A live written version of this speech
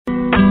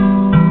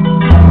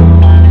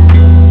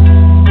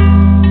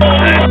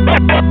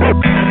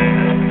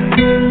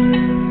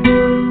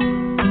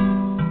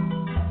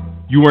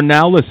You are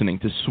now listening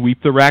to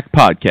Sweep the Rack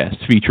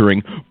podcast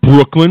featuring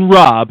Brooklyn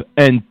Rob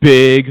and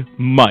Big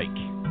Mike.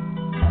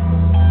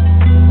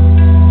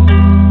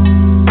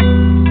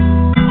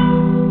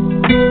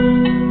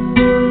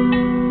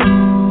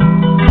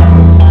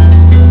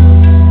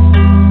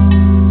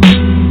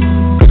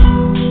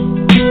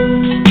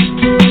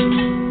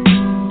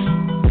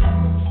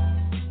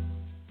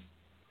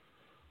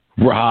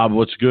 Rob,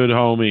 what's good,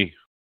 homie?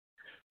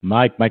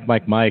 Mike.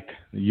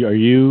 Are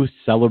you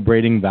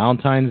celebrating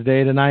Valentine's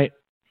Day tonight?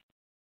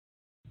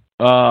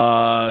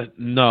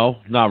 No,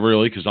 not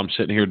really, because I'm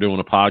sitting here doing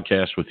a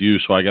podcast with you,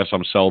 so I guess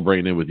I'm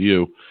celebrating it with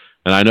you.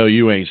 And I know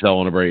you ain't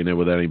celebrating it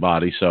with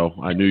anybody, so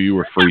I knew you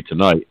were free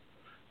tonight.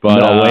 But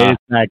no, wait a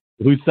sec.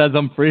 Who says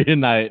I'm free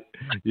tonight?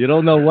 You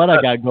don't know what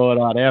I got going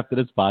on after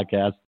this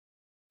podcast.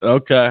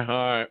 Okay,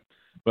 all right.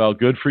 Well,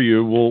 good for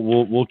you.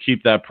 We'll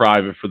keep that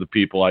private for the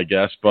people, I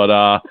guess.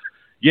 But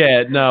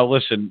yeah, no,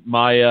 listen,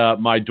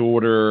 my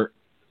daughter,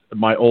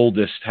 my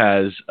oldest,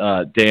 has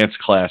dance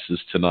classes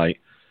tonight.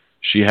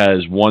 She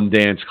has one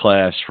dance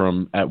class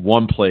at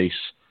one place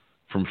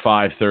from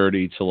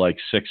 5:30 to like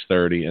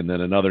 6:30, and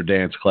then another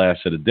dance class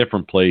at a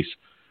different place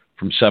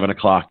from 7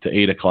 o'clock to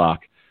 8 o'clock.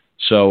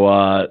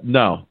 So,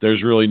 no,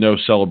 there's really no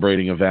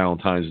celebrating of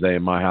Valentine's Day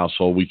in my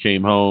household. We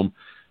came home,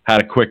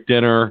 had a quick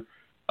dinner,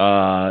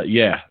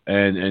 yeah,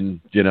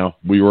 and you know,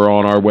 we were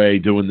on our way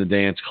doing the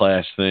dance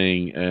class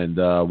thing, and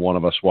one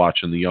of us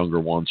watching the younger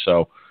one.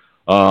 So,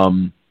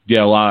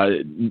 yeah,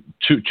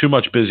 too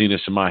much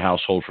busyness in my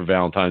household for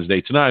Valentine's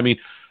Day tonight. I mean,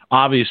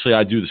 obviously,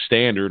 I do the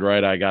standard,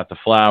 right? I got the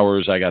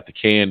flowers, I got the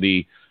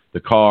candy,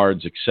 the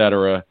cards,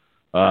 etc.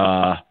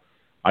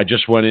 I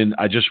just went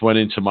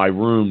into my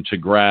room to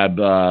grab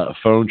a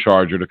phone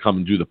charger to come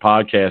and do the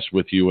podcast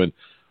with you, and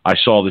I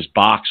saw this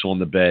box on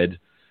the bed,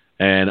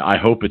 and I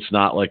hope it's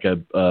not like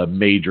a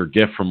major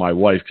gift from my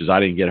wife, because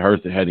I didn't get her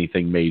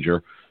anything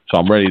major. So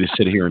I'm ready to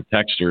sit here and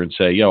text her and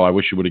say, yo, I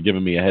wish you would have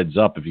given me a heads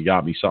up if you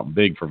got me something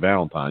big for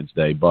Valentine's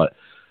Day. But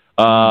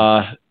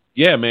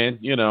yeah, man,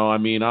 you know, I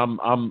mean,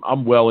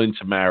 I'm well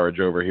into marriage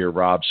over here,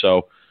 Rob.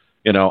 So,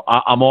 you know,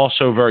 I'm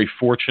also very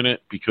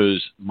fortunate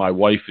because my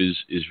wife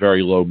is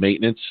very low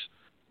maintenance,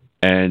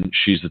 and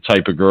she's the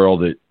type of girl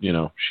that, you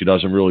know, she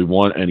doesn't really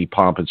want any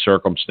pomp and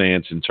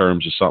circumstance in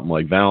terms of something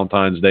like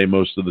Valentine's Day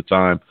most of the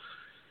time.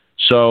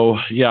 So,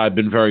 yeah, I've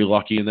been very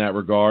lucky in that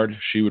regard.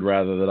 She would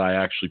rather that I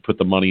actually put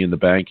the money in the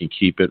bank and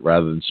keep it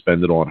rather than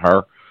spend it on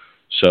her.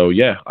 So,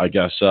 yeah, I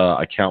guess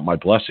I count my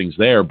blessings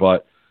there.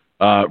 But,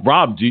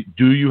 Rob,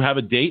 do you have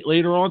a date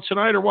later on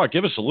tonight or what?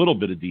 Give us a little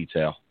bit of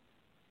detail.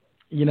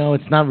 You know,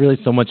 it's not really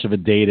so much of a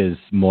date as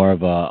more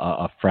of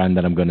a friend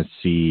that I'm going to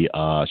see.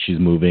 She's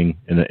moving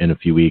in a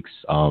few weeks.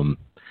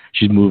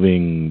 She's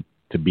moving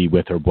to be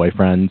with her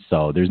boyfriend.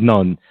 So there's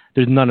none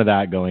of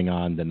that going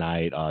on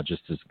tonight.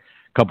 Just as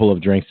couple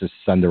of drinks to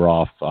send her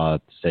off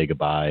to say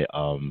goodbye.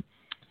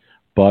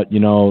 But, you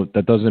know,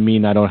 that doesn't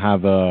mean I don't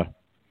have a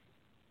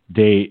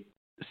date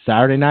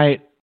Saturday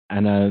night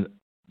and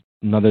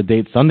another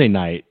date Sunday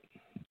night.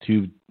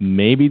 Two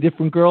maybe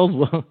different girls.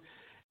 Well,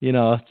 you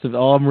know, it's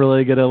all I'm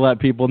really going to let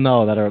people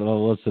know that are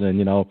listening.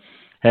 You know,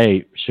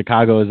 hey,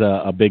 Chicago is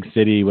a big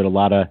city with a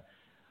lot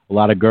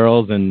of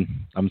girls, and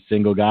I'm a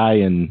single guy,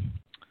 and,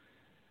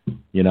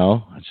 you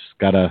know, I just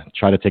got to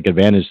try to take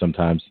advantage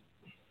sometimes.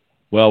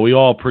 Well, we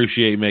all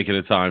appreciate making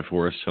a time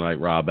for us tonight,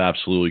 Rob.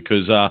 Absolutely,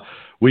 because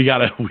we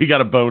got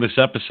a bonus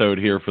episode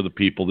here for the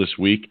people this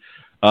week.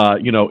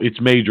 You know,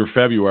 it's major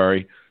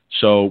February,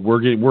 so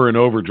we're in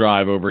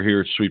overdrive over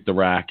here at Sweep the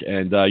Rack,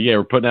 and yeah,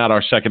 we're putting out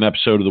our second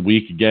episode of the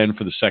week again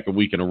for the second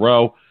week in a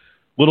row.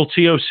 Little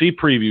TOC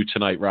preview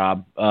tonight,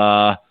 Rob.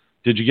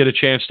 Did you get a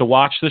chance to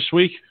watch this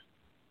week?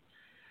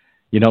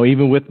 You know,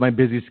 even with my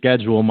busy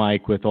schedule,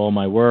 Mike, with all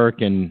my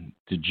work and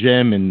the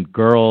gym and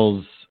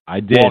girls, I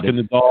did. Walking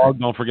the dog,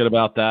 don't forget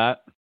about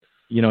that.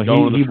 You know,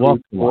 he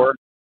walked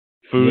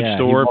food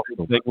store,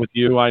 thing with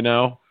you, I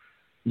know.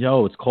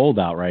 Yo, it's cold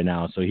out right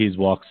now, so his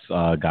walks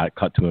got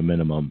cut to a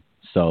minimum.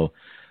 So,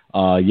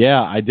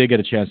 yeah, I did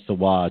get a chance to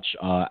watch,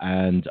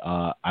 and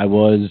I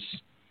was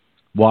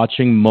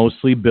watching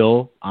mostly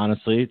Bill,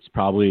 honestly. It's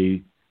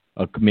probably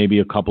maybe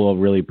a couple of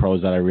really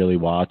pros that I really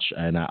watch,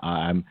 and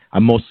I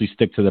mostly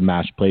stick to the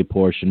match play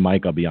portion,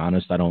 Mike. I'll be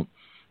honest. I don't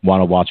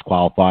want to watch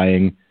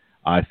qualifying.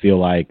 I feel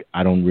like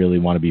I don't really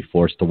want to be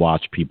forced to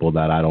watch people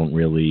that I don't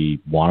really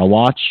want to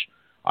watch.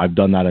 I've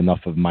done that enough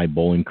of my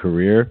bowling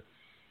career.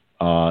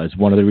 It's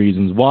one of the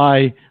reasons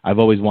why I've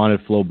always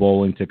wanted Flow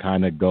Bowling to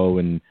kind of go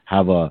and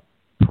have a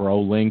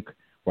pro link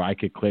where I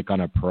could click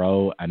on a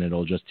pro and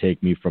it'll just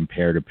take me from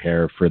pair to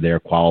pair for their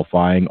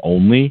qualifying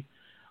only,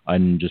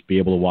 and just be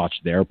able to watch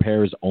their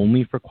pairs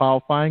only for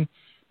qualifying,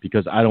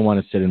 because I don't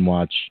want to sit and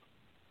watch,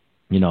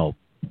 you know,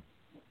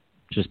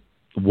 just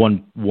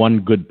one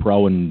good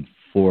pro and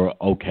for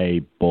okay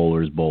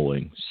bowlers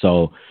bowling.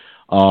 So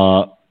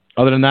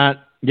other than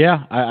that,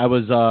 yeah, I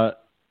was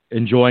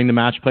enjoying the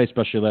match play,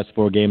 especially the last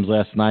 4 games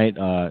last night.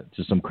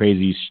 Just some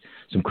crazy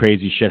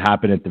shit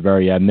happened at the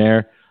very end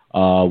there.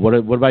 What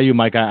about you,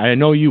 Mike? I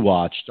know you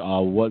watched.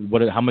 How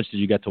much did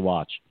you get to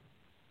watch?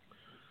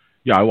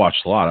 Yeah, I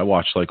watched a lot. I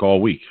watched like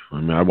all week. I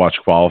mean, I watched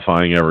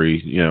qualifying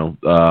every,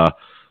 I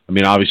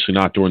mean, obviously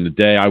not during the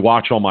day. I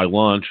watch on my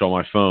lunch on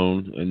my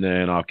phone, and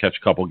then I'll catch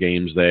a couple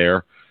games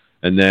there,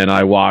 and then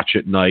I watch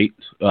at night.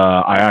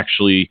 I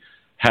actually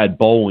had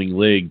bowling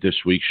league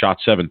this week. Shot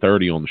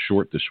 730 on the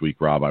short this week,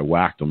 Rob. I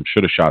whacked them.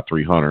 Should have shot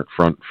 300.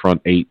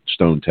 Front 8,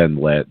 stone 10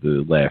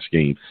 the last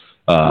game.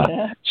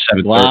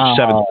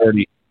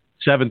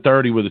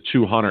 730 with a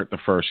 200 the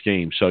first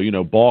game. So,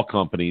 ball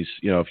companies,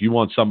 if you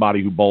want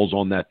somebody who bowls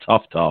on that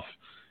tough,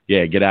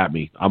 yeah, get at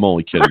me. I'm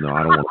only kidding, though.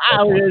 I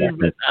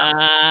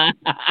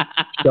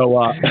don't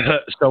want to.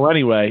 So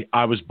anyway,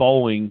 I was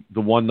bowling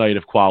the one night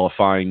of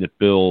qualifying that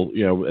Bill,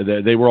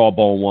 they were all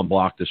bowling one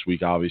block this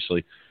week,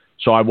 obviously.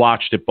 So I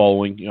watched it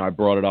bowling. I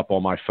brought it up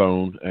on my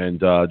phone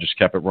and just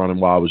kept it running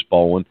while I was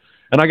bowling.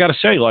 And I got to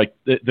say, like,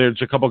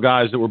 there's a couple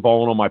guys that were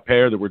bowling on my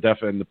pair that were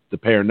definitely the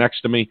pair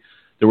next to me.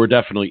 They were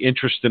definitely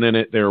interested in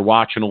it. They were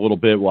watching a little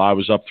bit while I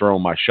was up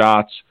throwing my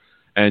shots.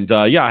 And,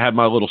 I had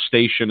my little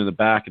station in the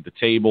back at the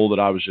table that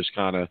I was just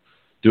kind of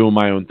doing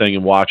my own thing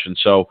and watching.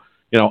 So,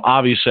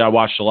 obviously I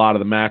watched a lot of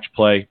the match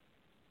play,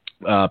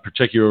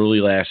 particularly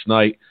last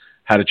night.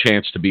 Had a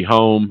chance to be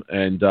home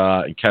and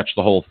catch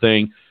the whole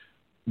thing.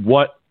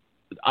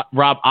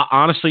 Rob,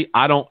 honestly,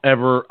 I don't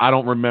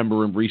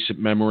remember in recent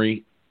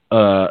memory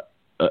a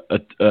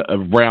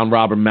round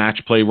robin match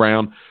play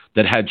round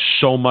that had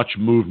so much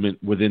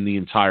movement within the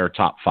entire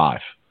top 5.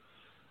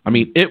 I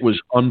mean, it was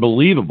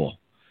unbelievable.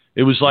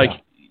 It was like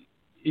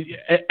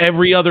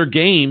every other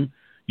game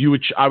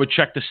I would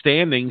check the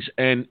standings,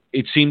 and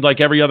it seemed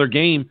like every other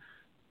game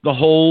the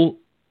whole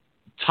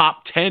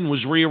top 10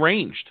 was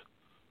rearranged.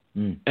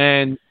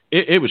 And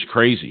it was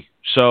crazy.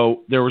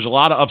 So there was a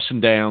lot of ups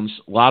and downs,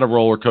 a lot of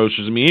roller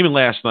coasters. I mean, even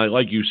last night,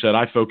 like you said,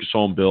 I focus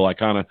on Bill. I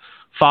kind of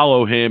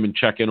follow him and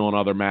check in on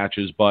other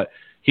matches, but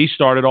he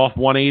started off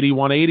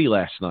 180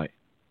 last night.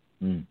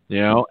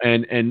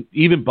 And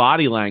even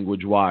body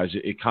language wise,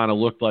 it kind of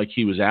looked like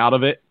he was out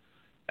of it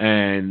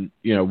and,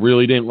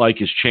 really didn't like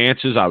his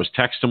chances. I was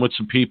texting with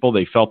some people.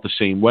 They felt the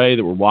same way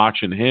that were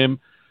watching him.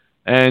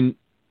 And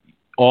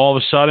all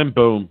of a sudden,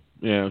 boom,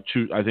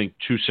 I think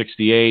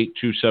 268,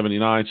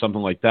 279,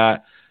 something like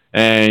that.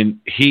 And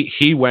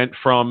he went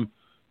from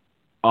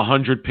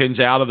 100 pins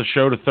out of the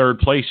show to third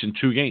place in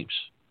 2 games.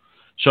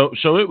 So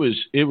it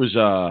was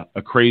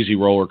a crazy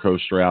roller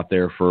coaster out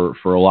there for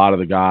a lot of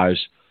the guys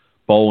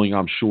bowling,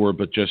 I'm sure,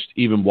 but just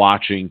even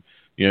watching,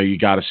 you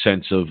got a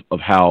sense of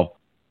how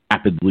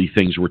rapidly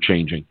things were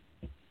changing.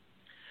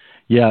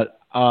 Yeah,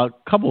 a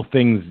couple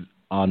things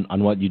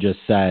on what you just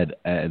said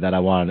that I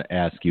want to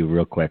ask you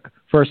real quick.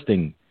 First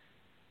thing,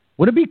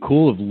 would it be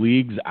cool if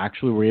leagues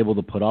actually were able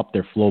to put up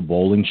their Flow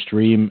Bowling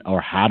stream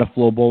or had a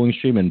Flow Bowling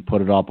stream and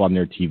put it up on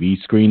their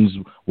TV screens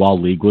while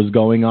league was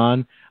going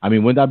on? I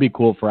mean, wouldn't that be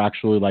cool for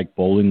actually like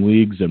bowling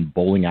leagues and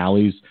bowling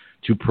alleys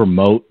to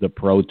promote the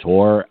Pro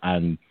Tour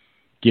and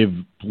give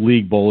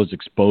league bowlers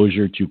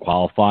exposure to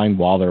qualifying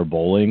while they're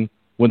bowling?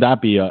 Would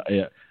that be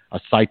a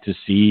sight to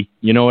see?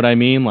 You know what I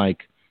mean?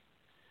 Like,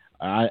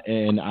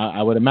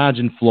 I would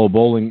imagine Flow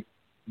Bowling,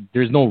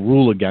 there's no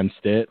rule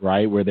against it,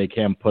 right? Where they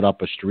can't put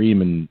up a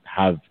stream and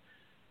have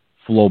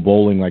Flow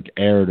Bowling like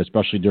aired,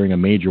 especially during a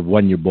major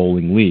one-year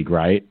bowling league,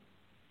 right?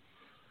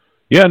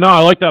 Yeah, no, I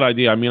like that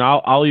idea. I mean,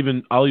 I'll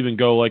even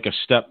go like a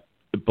step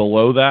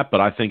below that,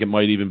 but I think it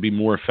might even be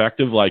more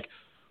effective. Like,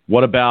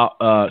 what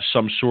about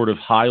some sort of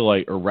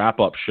highlight or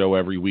wrap-up show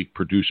every week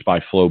produced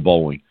by Flow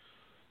Bowling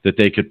that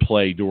they could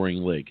play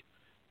during league?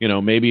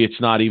 Maybe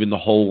it's not even the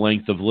whole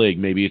length of league.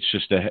 Maybe it's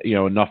just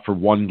enough for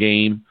one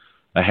game,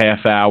 a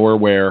half hour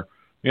where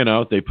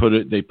they put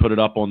it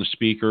up on the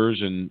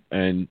speakers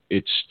and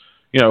it's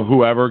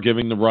whoever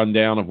giving the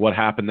rundown of what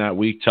happened that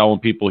week, telling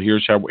people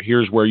here's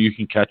where you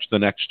can catch the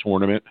next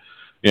tournament,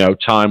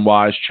 time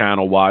wise,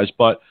 channel wise.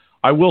 But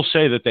I will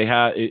say that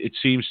it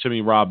seems to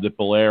me, Rob, that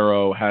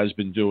Bolero has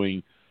been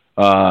doing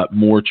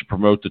more to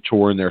promote the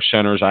tour in their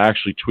centers. I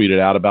actually tweeted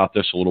out about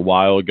this a little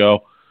while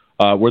ago,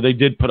 where they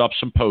did put up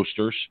some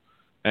posters,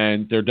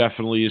 and there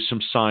definitely is some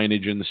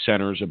signage in the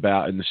centers in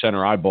the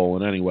center I bowl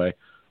in anyway,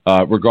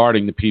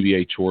 regarding the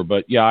PBA Tour.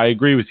 But yeah, I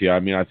agree with you. I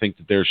mean, I think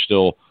that there's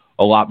still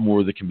a lot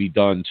more that can be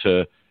done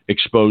to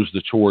expose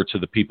the tour to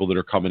the people that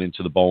are coming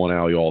into the bowling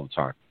alley all the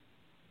time.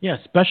 Yeah,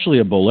 especially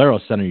a Bolero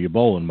center you're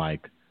bowling,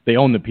 Mike. They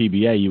own the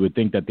PBA. You would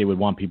think that they would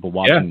want people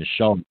watching the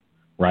show,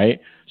 right?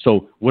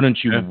 So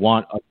wouldn't you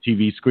want a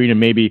TV screen? And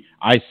maybe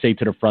I say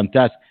to the front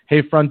desk,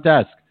 hey, front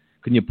desk,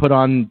 can you put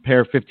on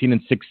pair 15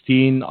 and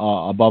 16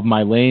 above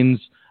my lanes?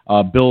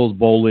 Bill's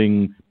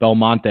bowling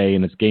Belmonte,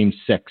 and it's game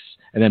 6.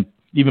 And then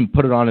even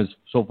put it on as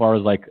so far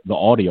as like the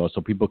audio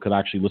so people could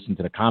actually listen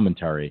to the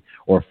commentary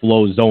or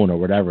Flow Zone or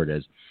whatever it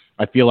is.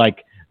 I feel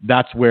like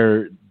that's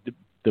where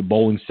the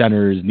bowling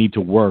centers need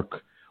to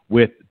work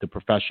with the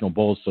Professional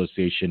Bowl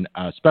Association,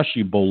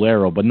 especially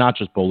Bolero, but not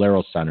just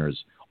Bolero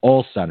centers,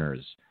 all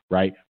centers,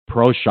 right?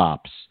 Pro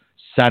shops,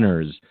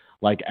 centers,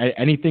 like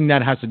anything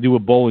that has to do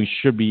with bowling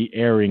should be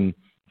airing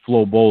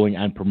Flow Bowling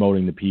and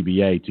promoting the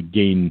PBA to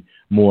gain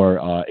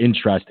more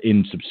interest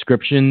in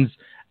subscriptions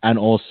and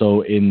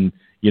also in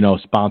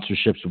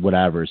sponsorships,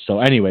 whatever. So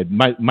anyway,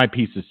 my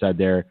piece is said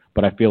there,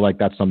 but I feel like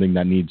that's something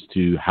that needs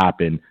to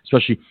happen.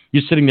 Especially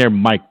you're sitting there,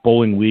 Mike,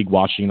 bowling league,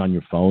 watching it on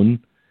your phone.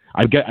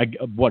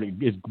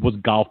 Was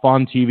golf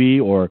on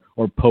TV or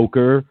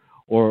poker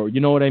or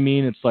you know what I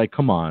mean? It's like,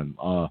 come on,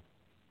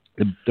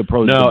 the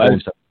pros.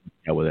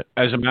 With it.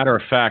 As a matter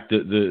of fact,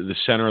 the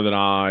center that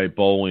I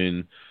bowl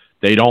in,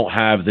 they don't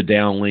have the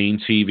down lane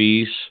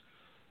TVs.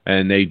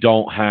 And they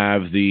don't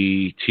have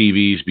the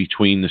TVs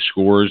between the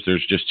scores.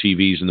 There's just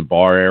TVs in the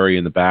bar area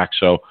in the back,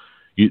 so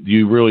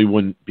you really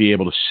wouldn't be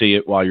able to see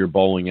it while you're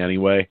bowling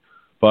anyway.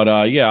 But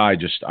I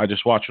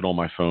just watch it on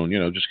my phone,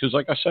 just because,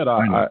 like I said,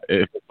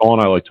 if it's on,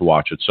 I like to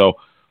watch it. So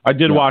I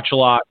did watch a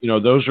lot.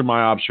 Those are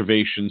my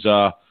observations.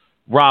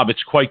 Rob,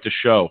 it's quite the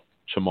show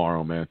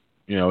tomorrow, man.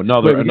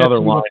 Another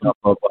lineup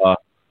of.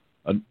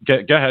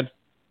 Go ahead.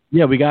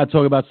 Yeah, we got to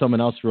talk about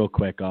someone else real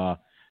quick.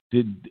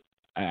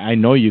 I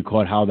know you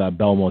caught how that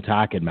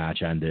Belmo-Tackett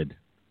match ended.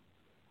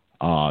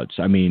 It was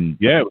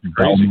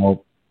crazy.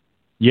 Belmo,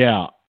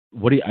 yeah.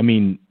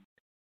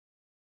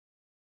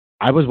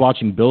 I was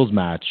watching Bill's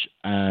match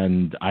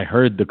and I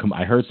heard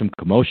some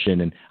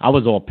commotion and I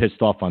was all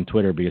pissed off on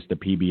Twitter because the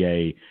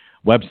PBA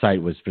website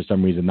was for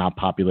some reason not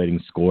populating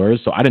scores.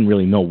 So I didn't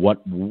really know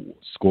what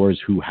scores,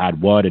 who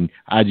had what. And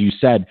as you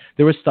said,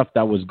 there was stuff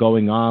that was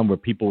going on where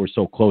people were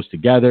so close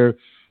together.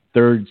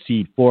 3rd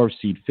seed, 4th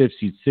seed, 5th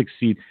seed, 6th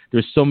seed.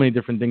 There's so many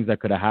different things that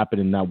could have happened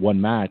in that one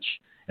match.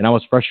 And I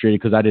was frustrated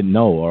because I didn't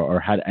know or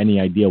had any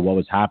idea what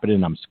was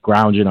happening. I'm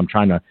scrounging. I'm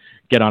trying to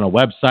get on a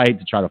website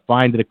to try to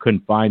find it. I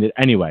couldn't find it.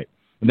 Anyway,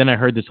 and then I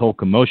heard this whole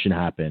commotion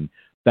happen.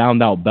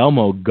 Found out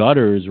Belmo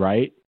gutters,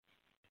 right,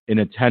 in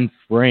a 10th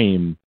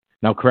frame.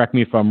 Now, correct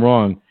me if I'm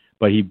wrong,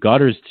 but he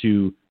gutters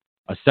to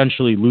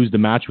essentially lose the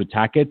match with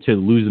Tackett to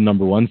lose the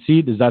number 1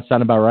 seed. Does that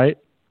sound about right?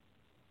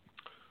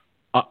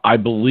 I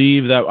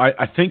believe that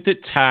I think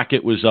that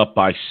Tackett was up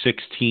by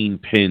 16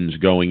 pins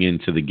going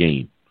into the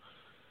game.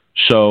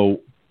 So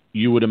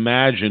you would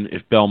imagine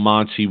if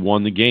Belmonte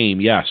won the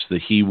game, yes,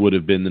 that he would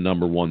have been the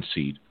number 1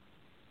 seed.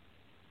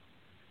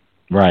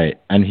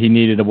 Right. And he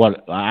needed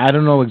I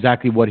don't know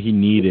exactly what he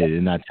needed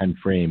in that 10th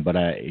frame, but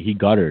he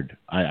guttered.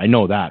 I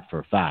know that for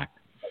a fact.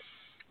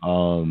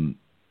 And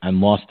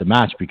lost the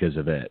match because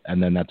of it.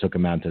 And then that took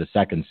him out to the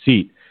 2nd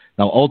seat.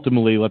 Now,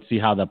 ultimately, let's see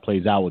how that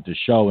plays out with the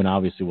show, and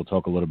obviously we'll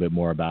talk a little bit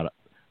more about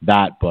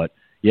that. But,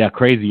 yeah,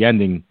 crazy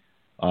ending.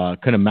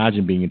 Couldn't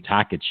imagine being in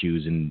Tackett's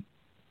shoes and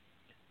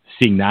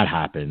seeing that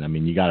happen. I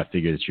mean, you got to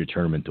figure it's your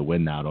tournament to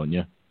win now, don't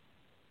you?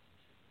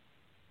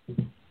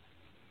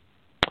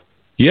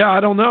 Yeah,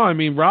 I don't know. I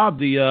mean, Rob,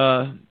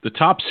 the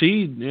top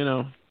seed,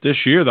 this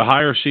year, the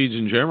higher seeds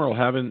in general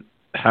haven't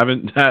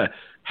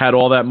had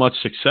all that much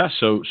success.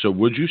 So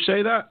would you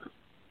say that?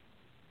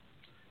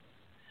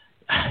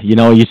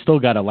 You still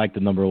got to like the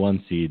number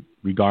 1 seed,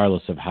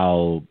 regardless of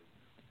how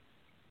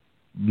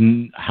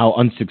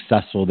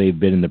unsuccessful they've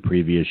been in the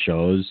previous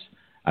shows.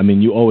 I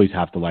mean, you always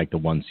have to like the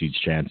 1 seed's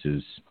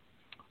chances.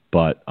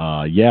 But,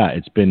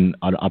 it's been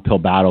an uphill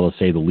battle, to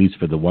say the least,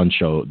 for the 1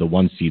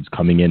 seeds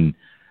coming in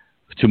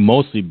to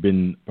mostly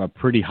been a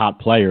pretty hot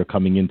player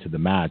coming into the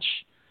match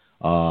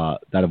that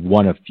have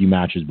won a few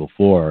matches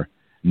before.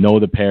 Know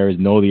the pairs,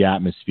 know the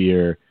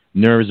atmosphere.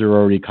 Nerves are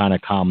already kind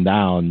of calmed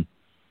down.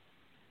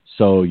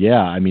 So,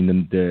 yeah, I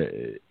mean,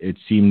 it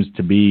seems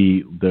to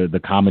be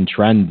the common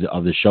trend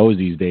of the shows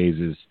these days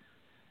is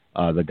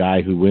the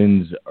guy who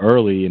wins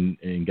early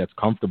and gets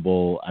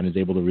comfortable and is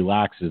able to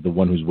relax is the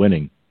one who's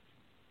winning.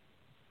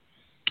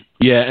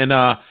 Yeah, and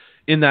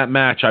in that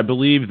match, I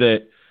believe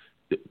that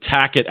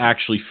Tackett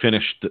actually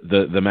finished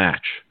the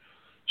match.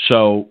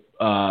 So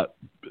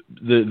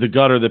the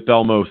gutter that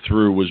Belmo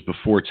threw was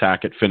before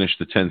Tackett finished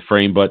the 10th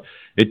frame, but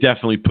it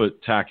definitely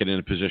put Tackett in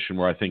a position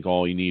where I think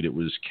all he needed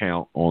was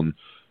count on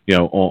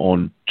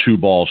 2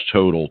 balls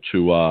total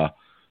to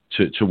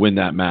win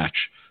that match.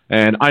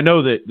 And I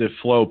know that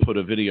Flo put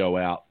a video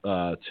out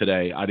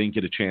today. I didn't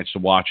get a chance to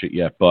watch it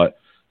yet, but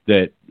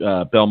that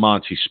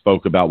Belmonte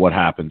spoke about what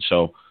happened.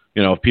 So,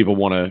 if people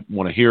want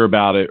to hear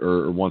about it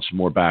or want some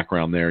more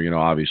background there,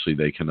 obviously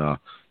they can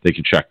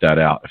check that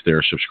out if they're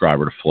a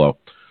subscriber to Flo.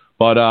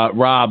 But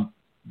Rob,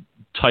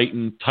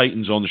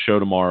 Titans on the show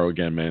tomorrow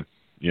again, man.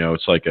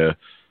 It's like a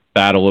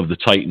Battle of the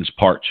Titans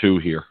Part 2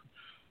 here.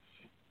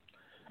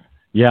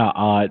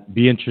 Yeah,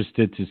 be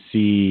interested to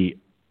see.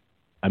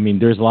 I mean,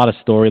 there's a lot of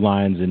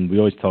storylines, and we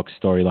always talk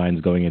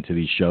storylines going into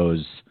these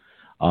shows.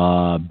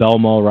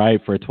 Belmo,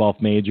 right, for a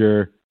 12th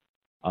major.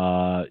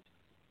 Prather,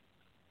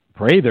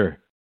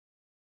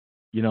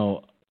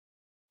 can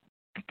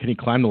he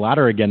climb the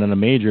ladder again on a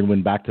major and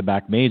win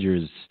back-to-back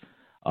majors?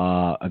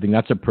 I think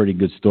that's a pretty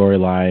good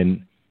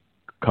storyline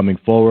coming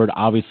forward.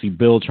 Obviously,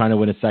 Bill trying to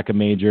win a 2nd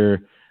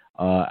major,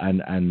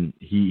 and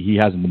he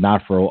hasn't been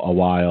that for a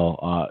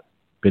while.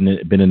 Been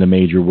in the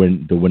major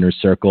the winner's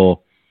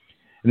circle.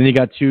 And then you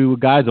got 2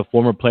 guys, a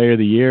former player of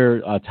the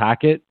year,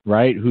 Tackett,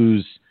 right,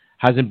 who's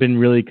hasn't been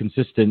really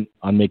consistent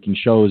on making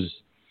shows.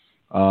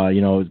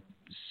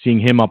 Seeing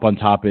him up on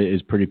top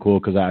is pretty cool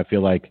because I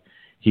feel like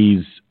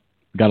he's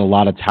got a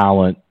lot of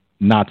talent,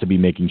 not to be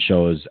making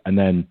shows. And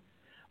then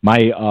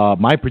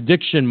my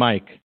prediction,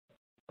 Mike,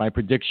 my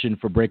prediction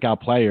for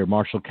breakout player,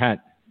 Marshall Kent.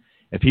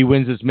 If he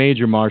wins this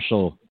major,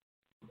 Marshall,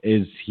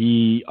 is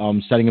he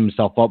setting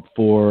himself up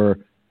for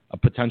a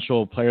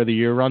potential player of the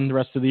year run the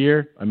rest of the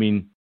year? I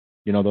mean,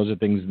 those are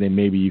things that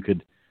maybe you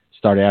could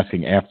start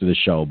asking after the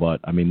show.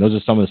 But, I mean, those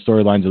are some of the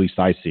storylines at least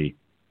I see.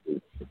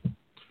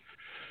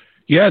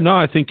 Yeah, no,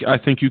 I think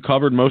you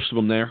covered most of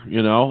them there.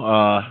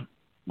 A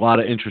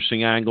lot of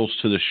interesting angles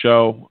to the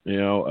show.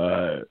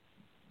 You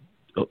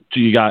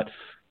got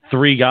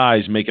 3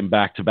 guys making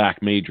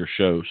back-to-back major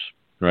shows,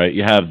 right?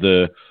 You have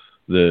the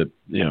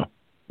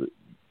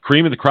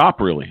cream of the crop,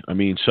 really. I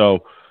mean,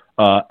 so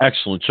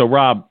excellent. So,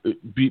 Rob,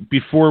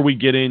 before we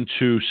get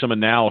into some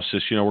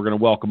analysis, we're going to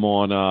welcome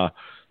on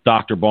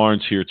Dr.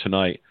 Barnes here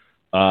tonight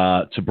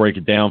to break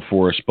it down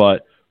for us.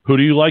 But who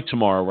do you like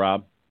tomorrow,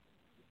 Rob?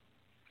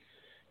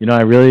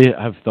 I really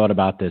have thought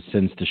about this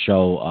since the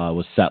show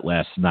was set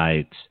last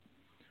night.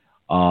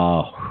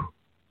 I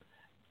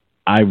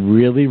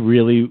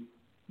really,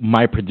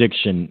 my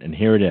prediction, and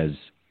here it is,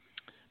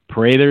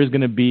 Prather is going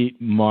to beat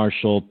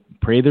Marshall.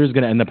 Prather is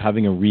going to end up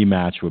having a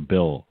rematch with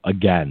Bill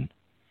again.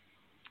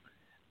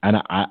 And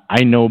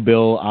I know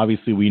Bill.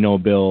 Obviously, we know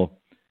Bill.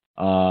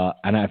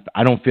 And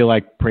I don't feel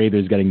like Prather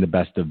is getting the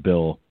best of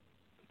Bill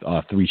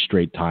 3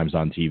 straight times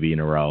on TV in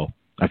a row.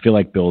 I feel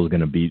like Bill is going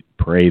to beat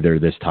Prather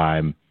this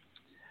time.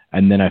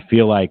 And then I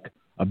feel like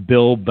a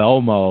Bill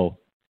Belmo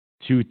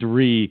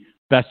 2-3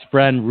 best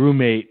friend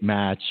roommate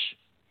match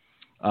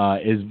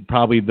is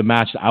probably the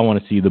match that I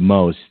want to see the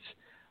most.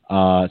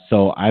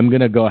 So I'm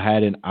gonna go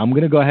ahead and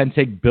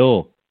take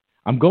Bill.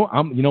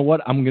 You know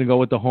what? I'm gonna go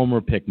with the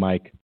homer pick,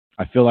 Mike.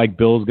 I feel like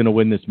Bill's gonna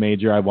win this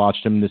major. I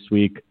watched him this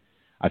week.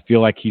 I feel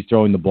like he's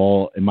throwing the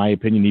ball, in my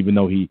opinion, even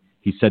though he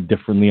said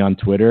differently on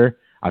Twitter.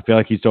 I feel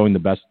like he's throwing the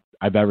best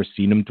I've ever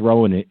seen him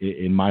throw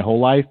in my whole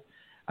life.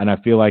 And I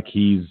feel like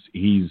he's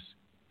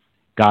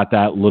got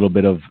that little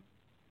bit of,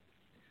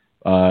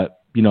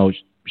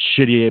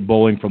 shitty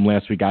bowling from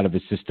last week out of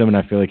his system, and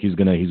I feel like he's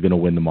gonna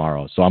win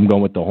tomorrow. So I'm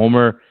going with the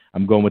homer.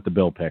 I'm going with the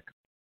Bill pick.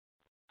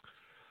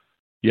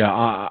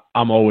 Yeah,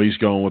 I'm always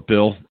going with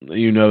Bill.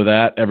 You know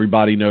that.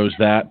 Everybody knows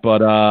that.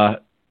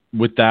 But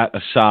with that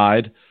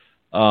aside,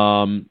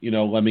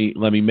 let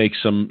me make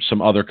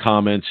some other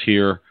comments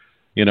here.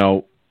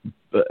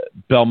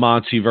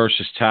 Belmonte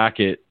versus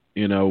Tackett,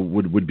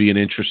 would be an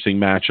interesting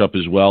matchup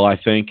as well, I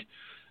think,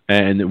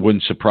 and it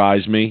wouldn't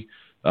surprise me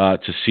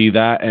to see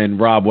that. And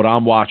Rob, what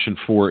I'm watching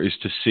for is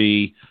to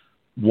see,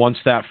 once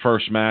that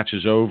first match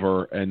is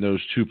over and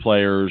those 2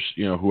 players,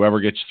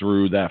 whoever gets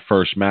through that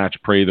first match,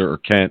 Prather or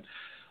Kent,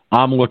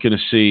 I'm looking to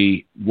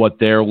see what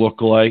their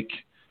look on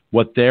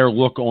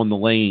the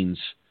lanes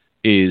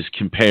is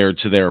compared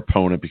to their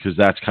opponent, because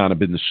that's kind of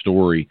been the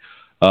story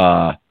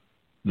the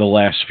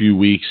last few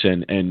weeks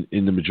and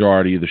in the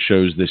majority of the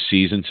shows this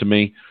season to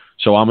me.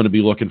 So I'm going to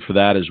be looking for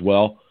that as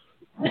well.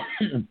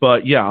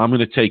 But, yeah, I'm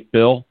going to take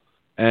Bill.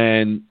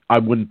 And I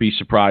wouldn't be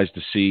surprised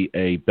to see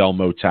a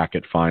Belmo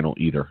Tackett final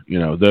either.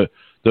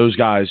 Those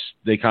guys,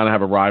 they kind of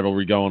have a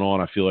rivalry going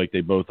on. I feel like they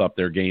both up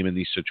their game in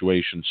these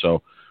situations,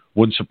 so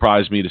wouldn't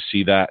surprise me to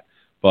see that.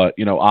 But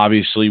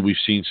obviously we've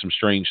seen some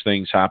strange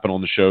things happen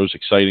on the shows,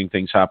 exciting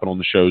things happen on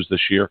the shows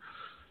this year.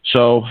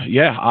 So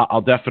yeah,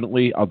 I'll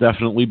definitely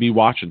be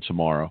watching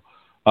tomorrow.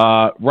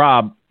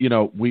 Rob,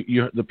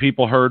 the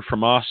people heard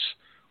from us.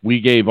 We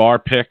gave our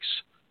picks.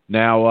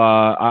 Now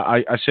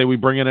I say we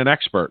bring in an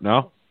expert.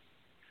 No.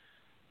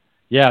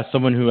 Yeah,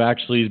 someone who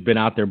actually has been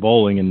out there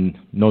bowling and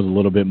knows a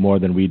little bit more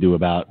than we do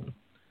about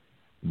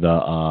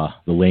the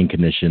lane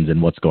conditions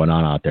and what's going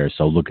on out there.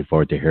 So looking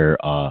forward to hear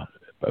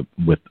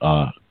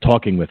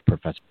talking with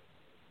Professor.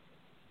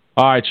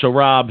 All right, so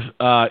Rob,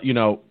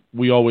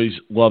 we always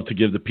love to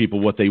give the people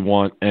what they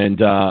want, and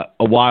a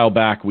while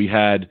back we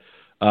had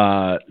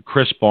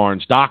Chris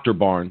Barnes, Dr.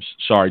 Barnes,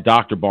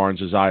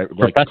 as I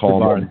like to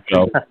call him.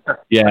 So,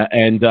 yeah,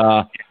 and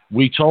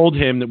we told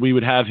him that we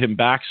would have him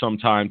back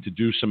sometime to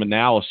do some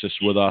analysis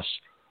with us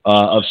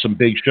of some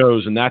big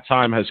shows, and that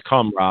time has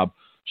come, Rob.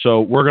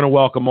 So we're going to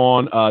welcome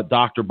on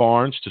Dr.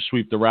 Barnes to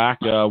sweep the rack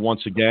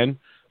once again.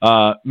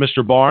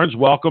 Mr. Barnes,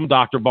 welcome.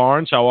 Dr.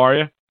 Barnes, how are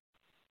you?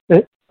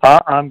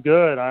 I'm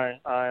good.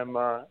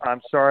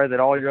 I'm sorry that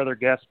all your other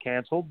guests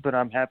canceled, but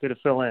I'm happy to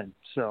fill in.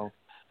 So,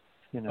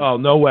 Oh,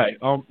 no way.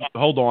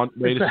 Hold on.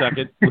 Wait a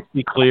second. Let's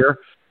be clear.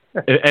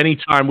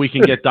 Anytime we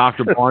can get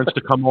Dr. Barnes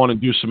to come on and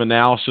do some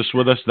analysis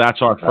with us,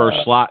 that's our first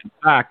slot. In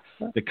fact,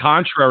 the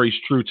contrary is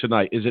true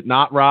tonight. Is it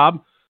not,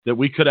 Rob, that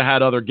we could have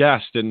had other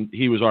guests and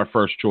he was our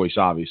first choice,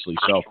 obviously.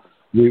 So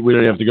we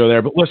don't have to go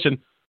there. But listen,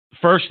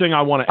 first thing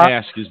I want to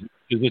ask is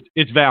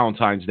it's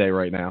Valentine's Day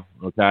right now,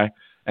 okay?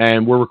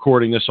 And we're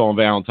recording this on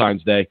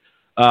Valentine's Day.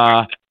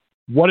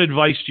 What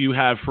advice do you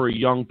have for a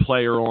young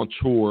player on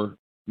tour,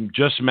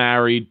 just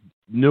married,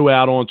 new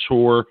out on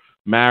tour,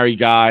 married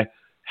guy?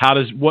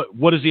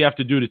 What does he have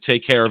to do to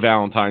take care of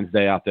Valentine's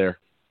Day out there?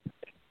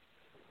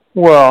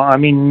 Well, I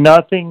mean,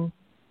 nothing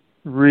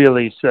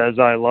really says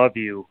I love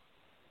you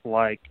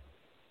like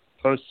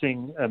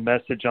posting a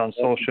message on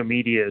social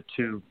media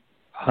to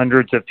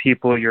hundreds of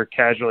people you're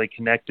casually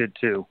connected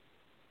to.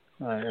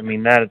 I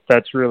mean,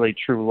 that's really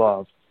true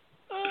love.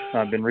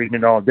 I've been reading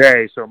it all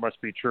day, so it must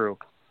be true.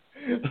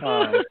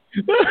 That's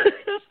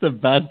the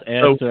best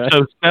answer.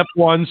 So step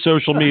one,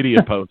 social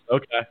media post.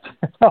 Okay.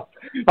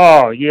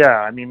 Oh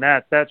yeah, I mean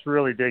that's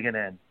really digging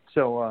in.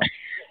 So,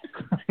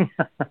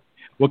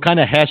 what kind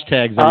of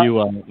hashtags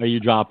are you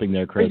dropping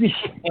there, Chris?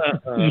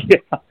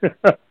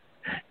 Yeah.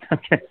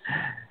 Okay.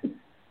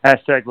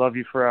 Hashtag love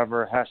you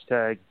forever.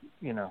 Hashtag,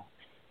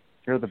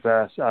 you're the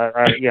best.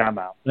 Yeah, I'm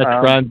out. That's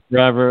friends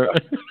forever.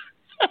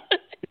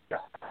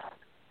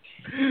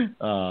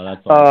 Oh,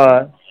 that's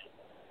awesome.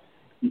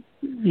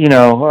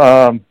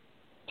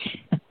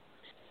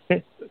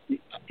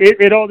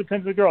 It all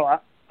depends on the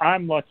girl.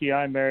 I'm lucky.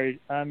 I married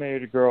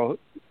a girl.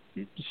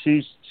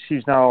 She's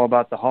not all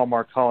about the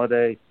Hallmark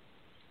holiday.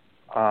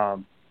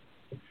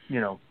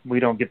 We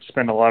don't get to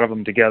spend a lot of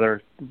them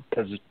together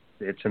because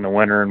it's in the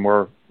winter and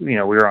we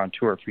were on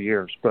tour for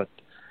years. But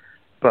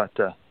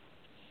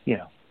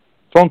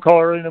phone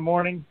call early in the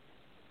morning.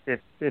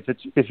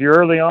 If you're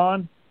early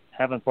on,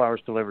 having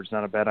flowers delivered is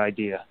not a bad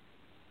idea.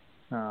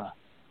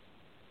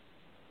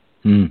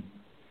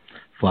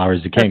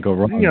 Flowers, you can't go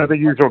wrong. The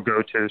usual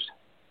go-tos.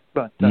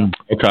 But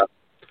okay.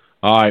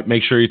 All right,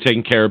 make sure you're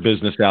taking care of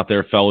business out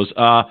there, fellas.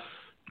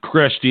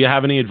 Chris, do you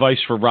have any advice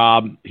for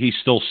Rob? He's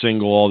still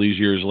single all these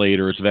years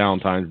later. It's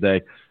Valentine's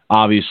Day.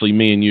 Obviously,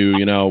 me and you,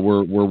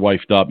 we're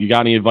wifed up. You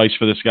got any advice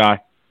for this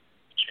guy?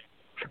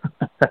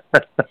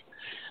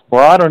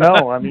 Well, I don't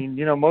know. I mean,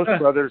 most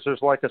brothers,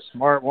 there's like a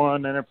smart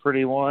one and a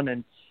pretty one,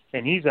 and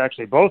he's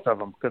actually both of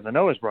them because I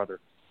know his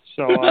brother.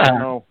 So I don't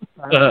know.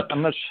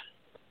 I'm not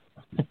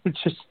sure.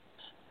 It's just,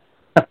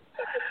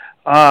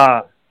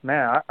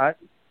 man, I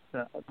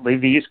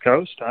leave the East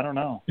Coast. I don't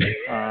know.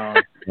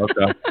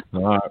 Okay.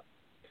 All right.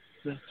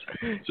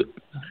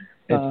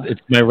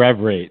 It's my rev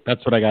rate.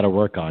 That's what I got to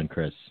work on,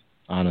 Chris.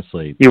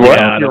 Honestly. You what?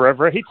 Your rev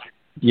rate?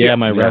 Yeah,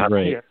 my rev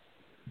rate. Yeah.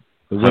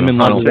 The women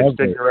love the rev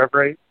rate. Your rev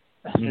rate?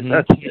 Mm-hmm.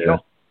 That's the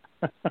deal.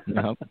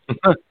 No.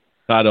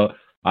 I don't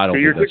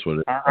think that's what it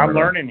is. I'm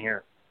learning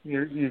here.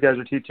 You guys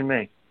are teaching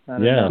me.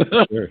 Yeah.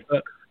 Sure.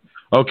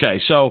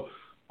 Okay, so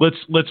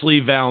let's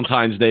leave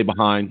Valentine's Day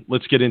behind.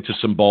 Let's get into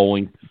some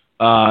bowling.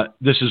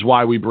 This is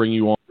why we bring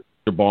you on,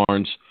 Mr.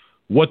 Barnes.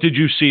 What did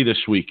you see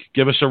this week?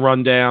 Give us a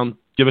rundown.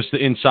 Give us the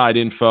inside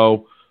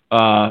info.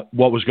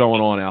 What was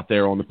going on out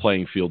there on the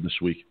playing field this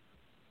week?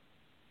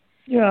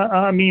 Yeah,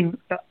 I mean,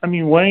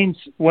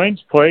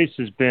 Wayne's place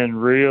has been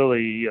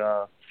really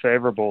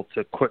favorable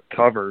to quick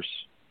covers,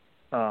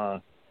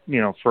 for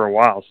a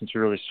while since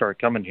we really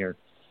started coming here.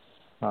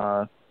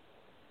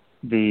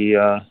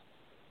 The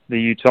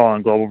Utah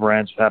and Global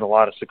Brands have had a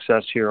lot of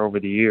success here over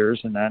the years,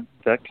 and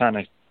that kind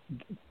of,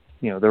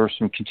 there was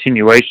some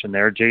continuation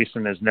there.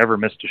 Jason has never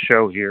missed a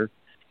show here.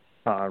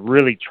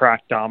 Really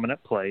track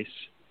dominant place.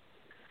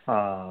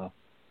 So,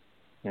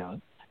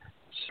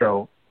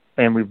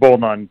 and we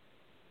bowled on,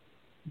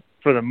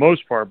 for the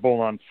most part,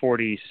 bowled on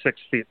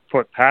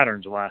 46-foot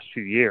patterns the last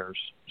few years.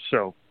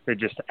 So it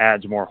just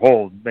adds more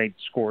hold, made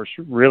scores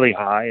really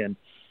high,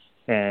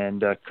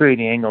 and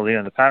creating angle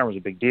in the pattern was a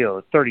big deal.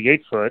 At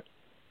 38-foot,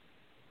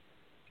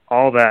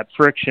 all that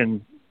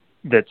friction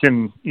that's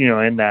in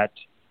that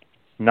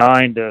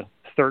 9 to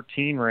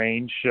 13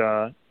 range,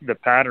 the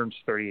pattern's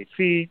 38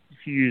 feet.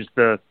 If you use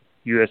the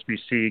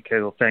USB-C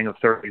cable thing of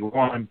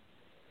 31,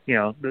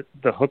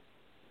 the hook,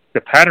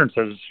 the pattern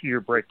says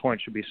your break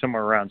point should be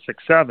somewhere around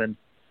 6-7,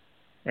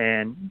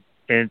 and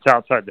it's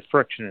outside the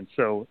friction. And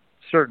so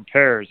certain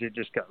pairs, it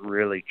just got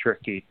really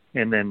tricky.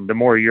 And then the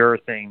more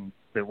urethane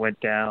that went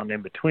down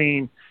in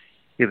between,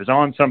 it was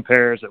on some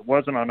pairs, it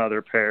wasn't on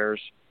other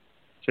pairs.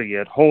 So you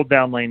had hold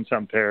down lane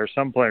some pairs,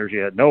 some players you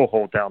had no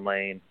hold down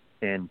lane,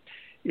 and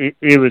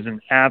it was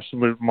an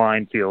absolute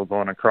minefield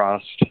going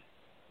across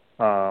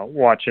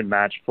watching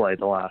match play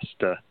the last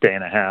day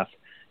and a half.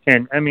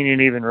 And I mean,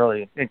 and even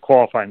really in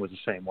qualifying was the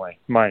same way.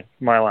 My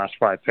last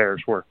 5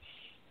 pairs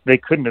they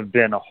couldn't have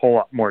been a whole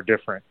lot more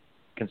different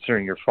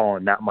considering you're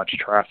following that much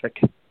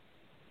traffic.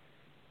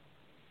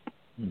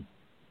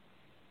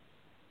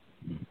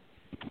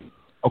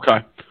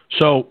 Okay.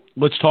 So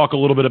let's talk a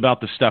little bit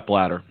about the step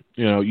ladder.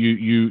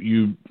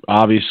 You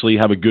obviously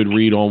have a good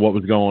read on what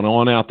was going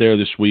on out there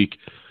this week.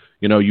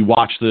 You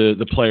watch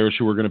the players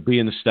who are going to be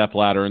in the step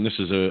ladder, and this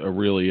is a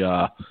really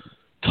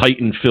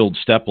Titan-filled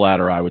step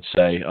ladder, I would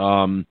say.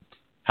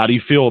 How do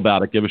you feel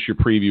about it? Give us your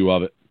preview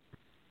of it.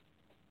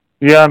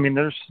 Yeah, I mean,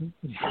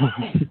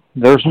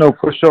 there's no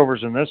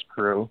pushovers in this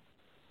crew.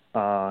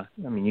 I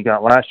mean, you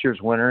got last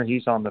year's winner.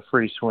 He's on the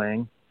free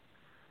swing.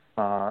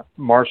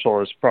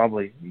 Marshall is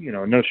probably,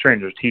 no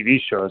stranger to TV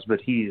shows,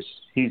 but he's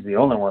the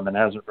only one that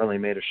hasn't really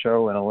made a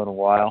show in a little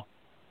while.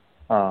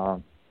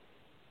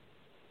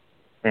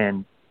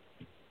 And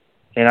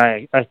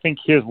I think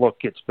his look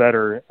gets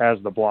better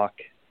as the block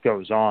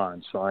goes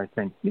on. So I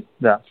think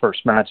that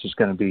first match is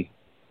going to be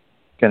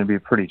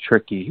pretty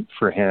tricky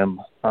for him.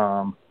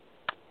 I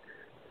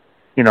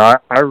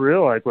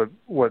really like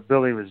what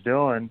Billy was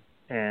doing,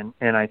 and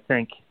I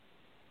think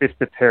if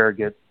the pair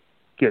get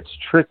gets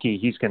tricky,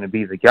 he's going to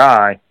be the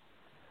guy.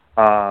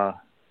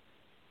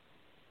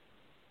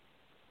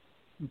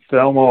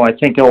 Velmo, I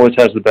think, always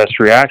has the best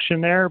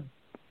reaction there.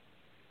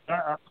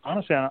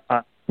 Honestly,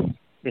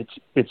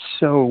 it's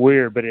so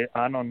weird, but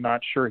I'm not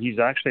sure he's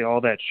actually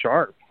all that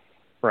sharp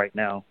right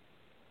now.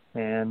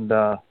 And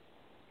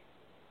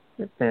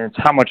it's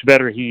how much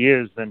better he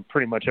is than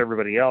pretty much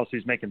everybody else.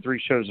 He's making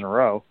 3 shows in a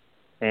row,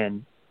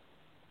 and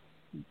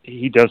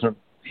he doesn't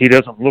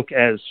look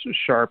as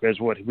sharp as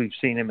what we've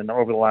seen him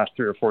over the last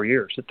 3 or 4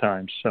 years at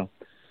times. So,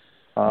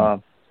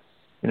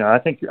 I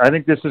think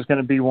this is going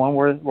to be one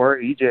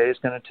where EJ is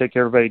going to take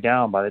everybody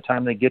down. By the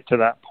time they get to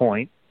that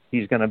point,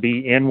 he's going to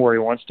be in where he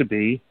wants to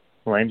be.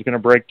 Lane's going to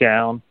break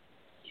down.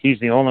 He's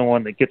the only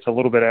one that gets a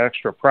little bit of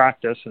extra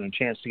practice and a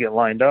chance to get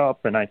lined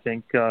up, and I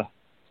think he's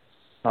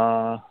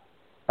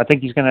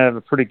going to have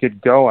a pretty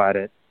good go at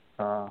it.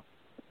 The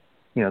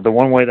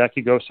one way that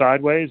could go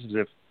sideways is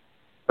if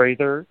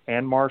Prather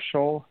and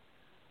Marshall,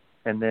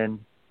 and then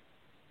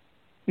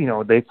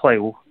they play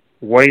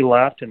way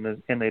left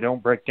and they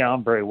don't break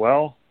down very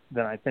well,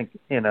 then I think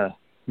in a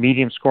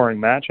medium scoring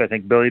match, I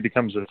think Billy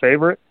becomes the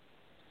favorite.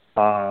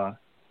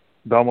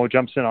 Belmo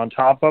jumps in on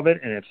top of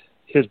it, and if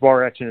his ball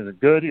reaction isn't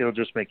good, it'll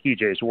just make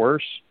EJ's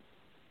worse.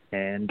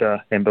 And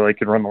Billy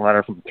could run the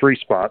ladder from the 3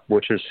 spot,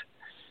 which has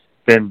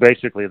been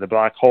basically the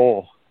black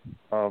hole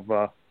of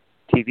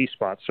TV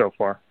spots so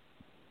far.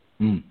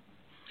 Mm.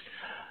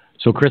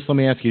 So, Chris, let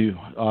me ask you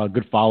a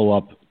good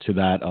follow-up to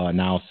that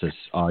analysis.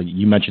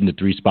 You mentioned the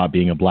 3 spot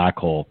being a black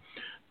hole,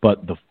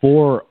 but the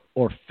 4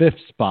 or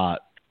 5th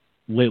spot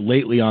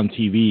lately on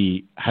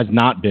TV has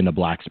not been a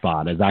black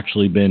spot. Has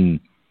actually been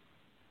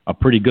a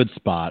pretty good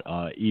spot,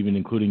 even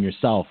including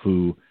yourself,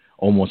 who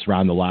almost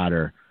ran the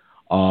ladder.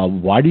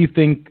 Why do you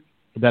think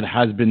that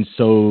has been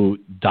so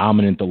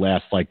dominant the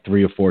last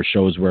 3 or 4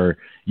 shows where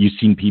you've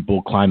seen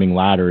people climbing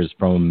ladders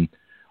from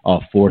a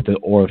 4th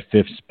or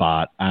 5th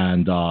spot?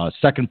 And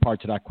second part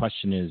to that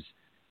question is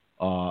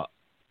the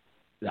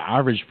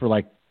average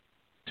for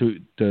to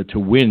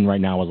win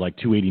right now is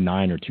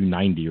 289 or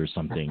 290 or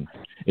something.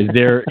 Is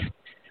there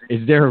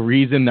a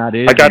reason that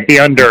is? I got the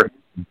under.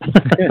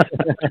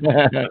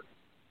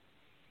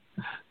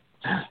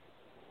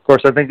 Of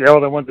course, I think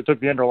the ones that took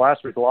the under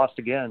last week lost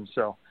again.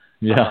 So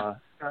yeah,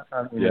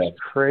 it's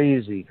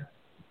crazy.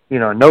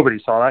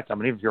 Nobody saw that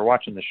coming. Even if you're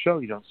watching the show,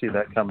 you don't see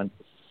that coming.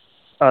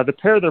 The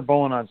pair they're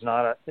bowling on is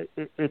not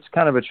it's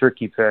kind of a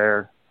tricky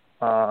pair.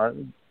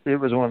 It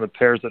was one of the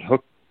pairs that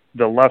hooked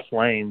the left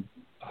lane,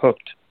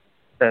 hooked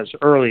as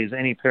early as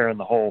any pair in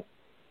the whole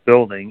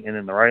building, and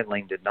then the right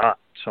lane did not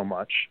so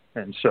much.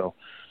 And so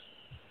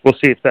we'll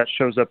see if that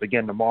shows up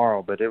again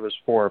tomorrow, but it was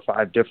 4 or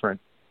 5 different,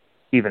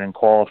 even in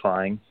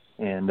qualifying,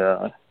 and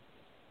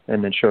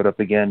then showed up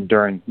again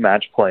during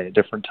match play at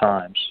different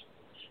times.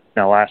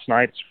 Now, last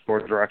night's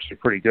scores were actually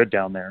pretty good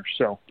down there.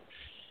 So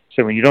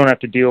when you don't have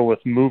to deal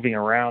with moving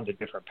around to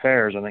different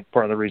pairs, I think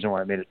part of the reason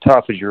why it made it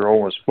tough is you're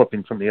always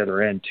flipping from the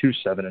other end to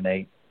 7 and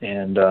 8,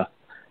 and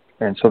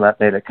so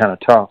that made it kind of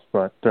tough.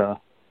 But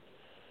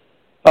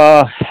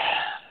I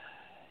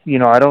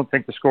don't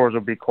think the scores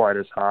will be quite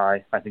as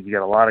high. I think you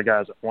got a lot of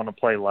guys that want to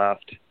play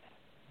left,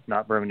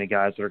 not very many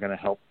guys that are going to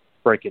help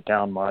break it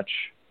down much.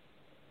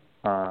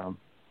 And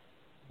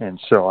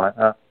so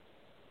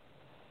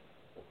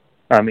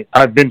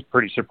I've been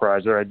pretty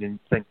surprised there. I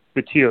didn't think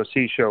the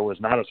TOC show was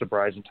not a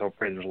surprise until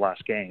Prather's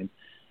last game.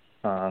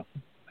 I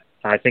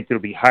think it'll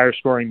be higher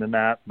scoring than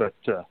that, but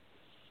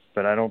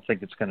I don't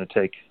think it's going to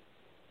take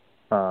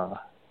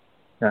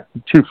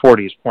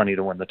 240 is plenty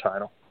to win the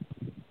title.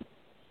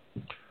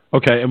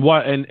 Okay,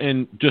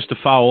 and just to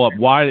follow up,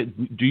 why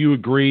do you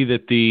agree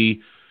that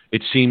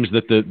it seems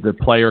that the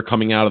player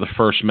coming out of the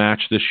first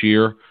match this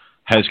year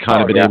has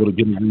kind of been able to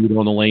get a read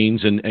on the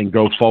lanes and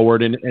go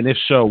forward? And if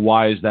so,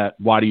 why is that?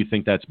 Why do you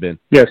think that's been?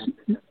 Yes,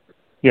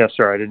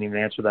 sorry, I didn't even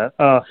answer that.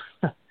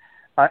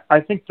 I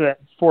think that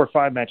 4 or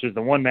 5 matches,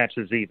 the one match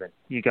is even.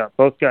 You got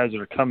both guys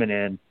that are coming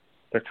in.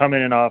 They're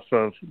coming in off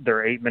of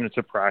their 8 minutes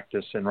of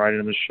practice and right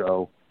into the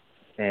show.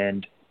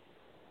 And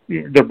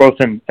they're both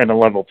in a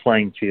level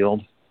playing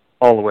field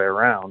all the way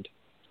around.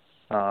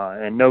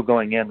 And no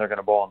going in, they're going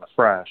to bowl on the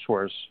fresh.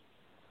 Whereas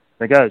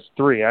the guy who's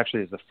 3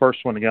 actually is the first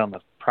one to get on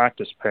the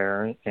practice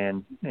pair.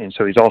 And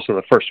so he's also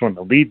the first one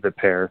to lead the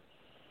pair.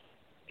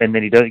 And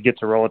then he gets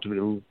a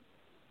relatively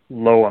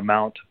low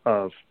amount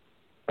of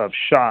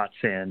shots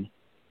in.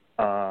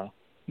 I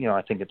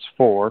think it's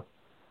 4,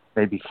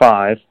 maybe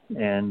 5.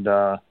 And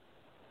I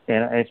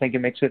think it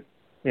makes it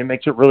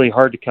really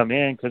hard to come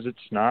in because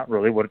it's not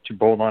really what you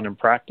bowled on in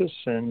practice,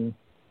 and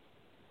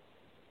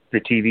the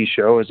TV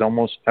show is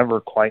almost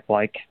never quite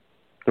like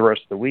the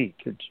rest of the week.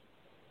 It's,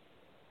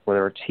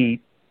 whether it's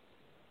heat,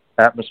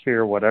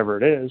 atmosphere,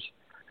 whatever it is,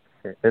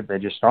 they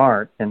just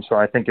aren't. And so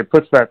I think it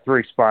puts that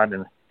 3 spot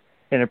in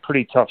a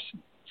pretty tough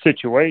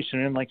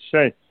situation. And like you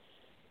say,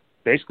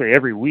 basically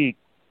every week,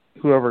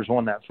 whoever's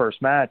won that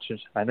first match is,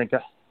 I think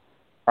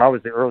I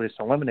was the earliest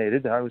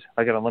eliminated.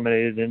 I got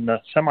eliminated in the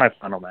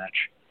semifinal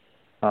match.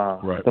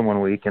 The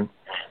one week, and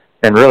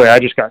really I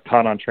just got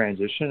caught on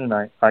transition, and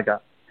I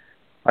got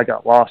I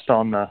got lost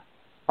on the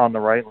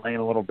right lane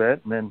a little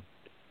bit, and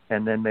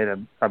then made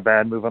a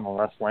bad move on the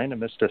left lane and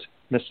missed a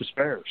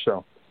spare.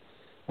 So,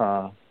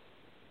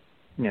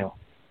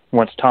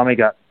 once Tommy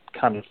got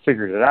kind of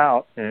figured it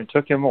out, and it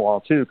took him a while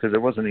too, because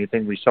it wasn't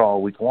anything we saw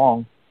all week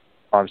long.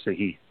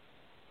 Obviously,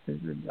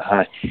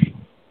 I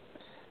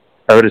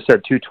would have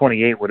said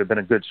 228 would have been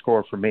a good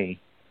score for me.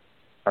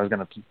 I was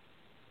going to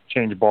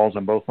change balls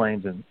on both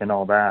lanes and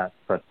all that,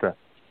 but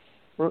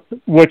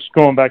which,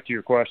 going back to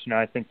your question,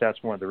 I think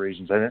that's one of the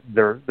reasons. I think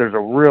there's a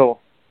real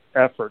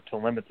effort to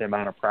limit the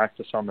amount of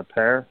practice on the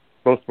pair,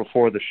 both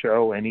before the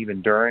show and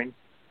even during,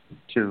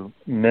 to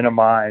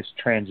minimize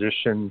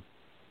transition,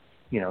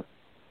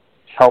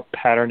 help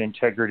pattern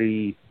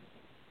integrity,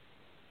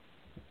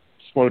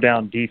 slow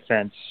down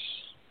defense,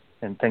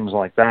 and things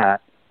like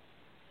that.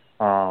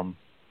 But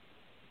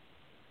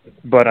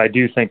I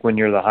do think when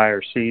you're the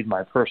higher seed,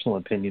 my personal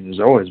opinion has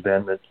always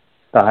been that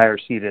the higher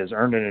seed has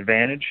earned an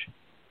advantage,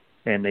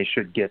 and they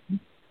should get,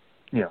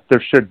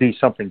 there should be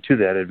something to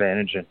that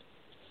advantage. And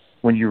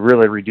when you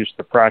really reduce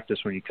the practice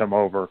when you come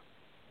over,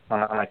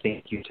 I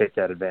think you take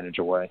that advantage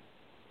away.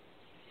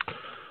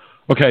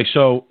 Okay,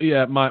 so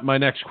yeah, my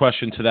next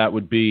question to that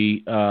would be,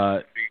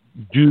 do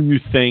you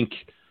think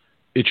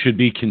it should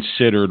be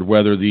considered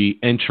whether the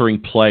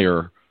entering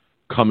player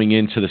coming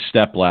into the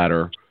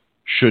stepladder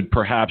should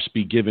perhaps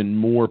be given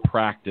more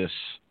practice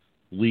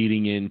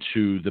leading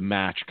into the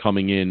match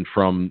coming in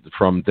from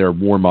their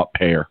warm-up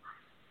pair?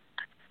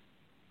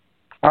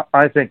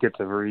 I think it's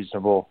a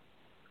reasonable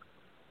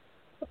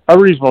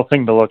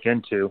thing to look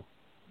into,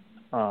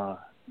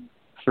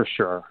 for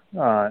sure.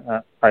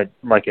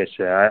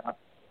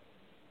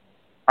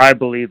 I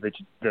believe that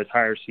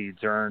higher seeds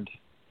earn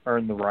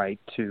the right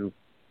to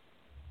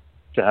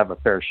have a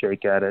fair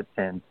shake at it,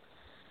 and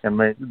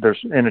there's,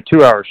 in a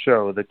 2-hour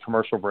show, the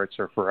commercial breaks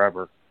are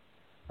forever,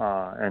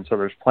 and so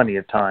there's plenty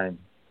of time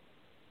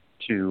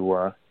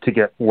to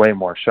get way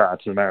more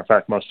shots. As a matter of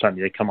fact, most of the time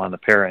they come on the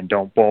pair and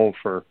don't bowl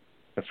for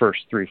the first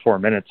 3-4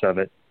 minutes of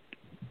it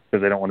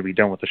because they don't want to be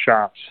done with the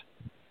shots,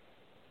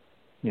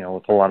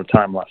 with a lot of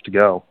time left to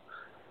go.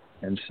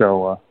 And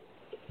so,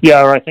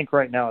 I think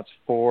right now it's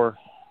 4.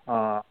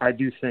 I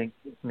do think,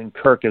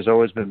 Kirk has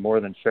always been more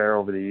than fair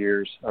over the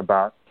years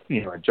about,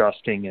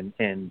 adjusting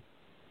and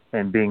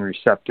being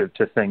receptive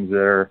to things that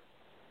are,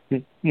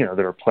 that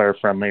are player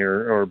friendly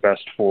or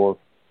best for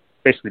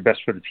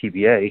the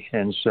PBA.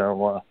 And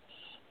so,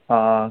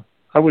 I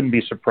wouldn't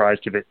be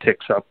surprised if it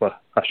ticks up a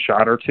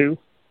shot or two,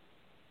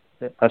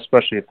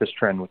 especially if this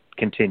trend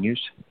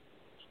continues.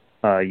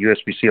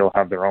 USBC will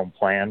have their own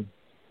plan,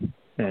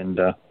 and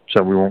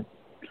so we won't.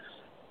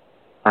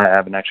 I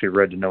haven't actually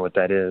read to know what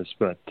that is,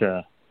 but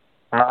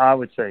I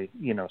would say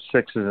 6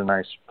 is a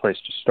nice place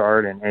to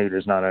start, and 8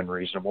 is not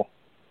unreasonable.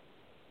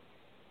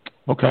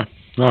 Okay,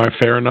 all right,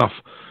 fair enough.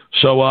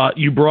 So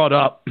you brought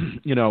up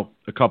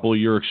a couple of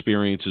your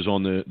experiences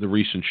on the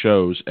recent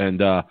shows,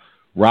 and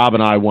Rob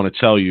and I want to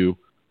tell you,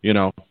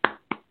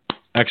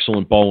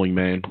 excellent bowling,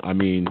 man. I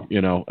mean,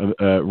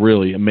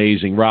 really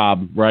amazing.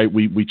 Rob, right?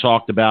 We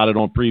talked about it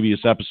on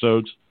previous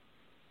episodes.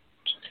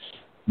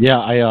 Yeah,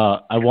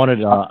 I wanted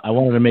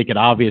to make it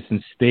obvious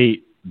and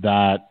state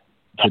that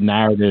the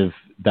narrative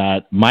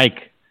that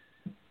Mike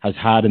has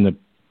had in the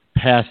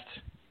past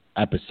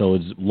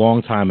episodes,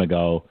 long time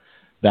ago,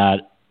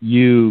 that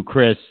you,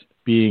 Chris,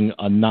 being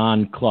a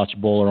non-clutch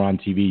bowler on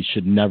TV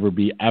should never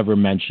be ever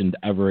mentioned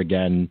ever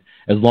again,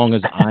 as long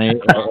as I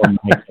or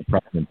Mike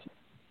are present.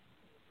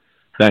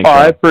 Thanks.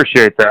 I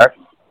appreciate that,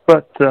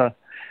 but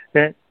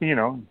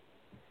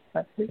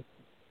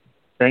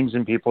things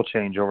and people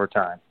change over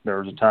time. There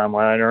was a time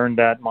when I earned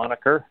that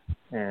moniker,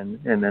 and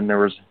then there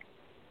was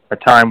a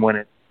time when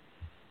it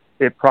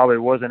probably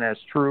wasn't as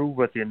true,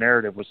 but the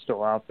narrative was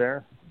still out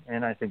there.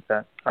 And I think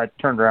that I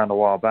turned around a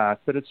while back,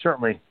 but it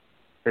certainly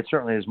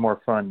is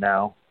more fun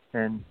now.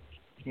 And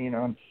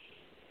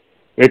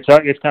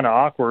it's kind of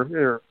awkward,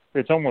 or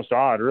it's almost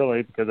odd,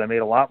 really, because I made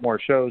a lot more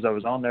shows. I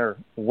was on there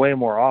way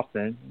more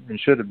often and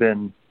should have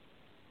been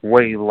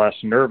way less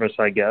nervous,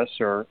 I guess,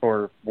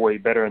 or way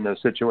better in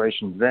those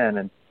situations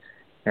then,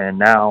 and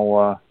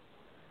now.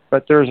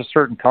 But there's a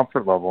certain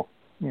comfort level,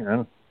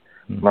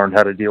 Learned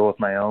how to deal with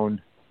my own,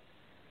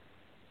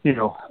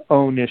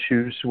 own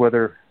issues,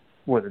 whether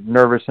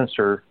nervousness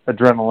or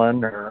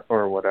adrenaline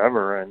or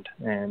whatever, and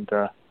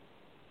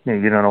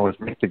you don't always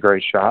make the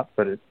great shot,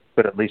 but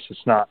at least it's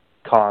not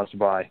caused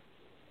by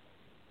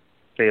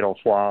fatal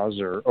flaws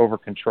or over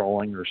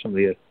controlling or some of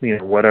the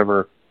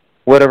whatever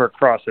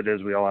cross it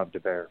is we all have to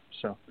bear.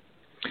 So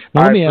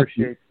I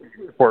appreciate the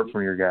support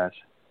from your guys.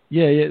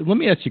 Yeah. Let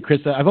me ask you,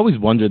 Chris, I've always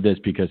wondered this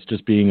because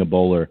just being a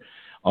bowler,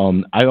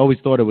 I always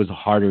thought it was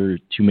harder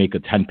to make a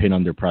 10-pin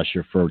under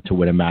pressure to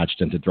win a match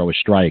than to throw a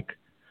strike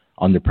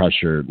under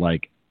pressure.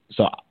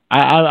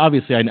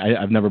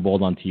 I've never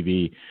bowled on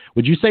TV.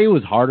 Would you say it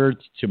was harder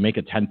to make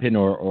a 10-pin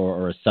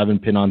or a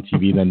 7-pin on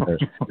TV than to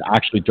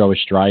actually throw a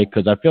strike?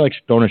 Because I feel like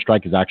throwing a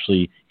strike is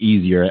actually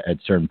easier at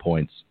certain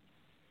points.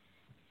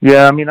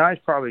 Yeah, I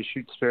probably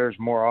shoot spares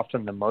more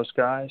often than most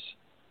guys,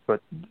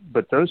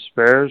 but those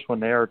spares, when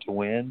they are to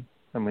win,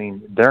 I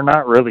mean, they're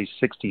not really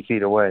 60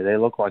 feet away. They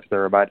look like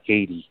they're about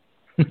 80.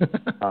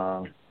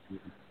 I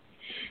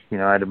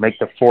had to make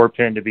the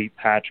 4-pin to beat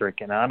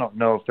Patrick, and I don't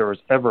know if there was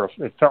ever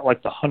it felt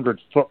like the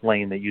 100-foot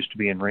lane that used to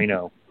be in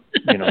Reno.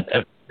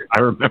 I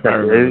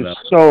remember it was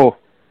so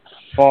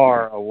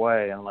far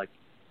away. I'm like,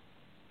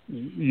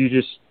 you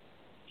just,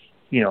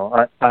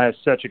 I have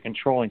such a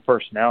controlling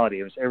personality.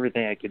 It was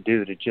everything I could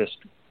do to just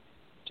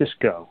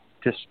go,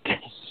 just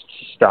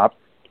stop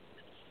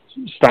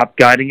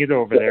guiding it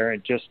over there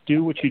and just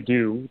do what you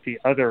do the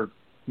other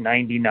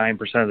 99%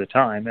 of the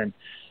time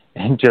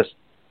and just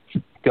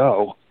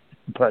go.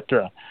 But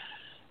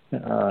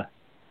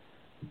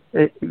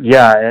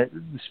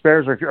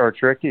spares are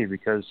tricky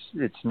because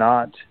it's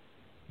not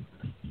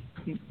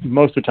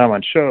most of the time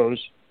on shows.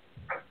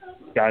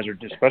 Guys are,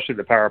 especially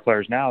the power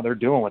players now, they're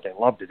doing what they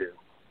love to do,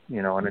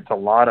 and it's a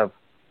lot of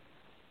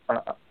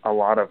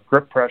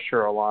grip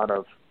pressure, a lot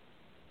of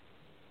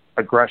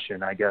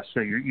aggression, I guess. So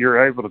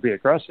you're able to be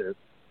aggressive,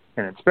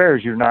 and in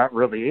spares you're not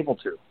really able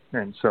to,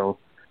 and so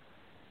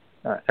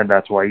and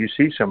that's why you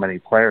see so many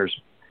players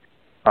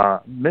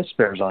miss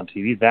spares on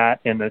TV. That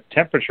and the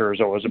temperature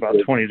is always about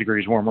 20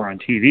 degrees warmer on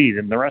TV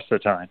than the rest of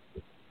the time.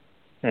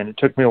 And it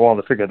took me a while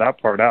to figure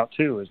that part out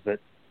too, is that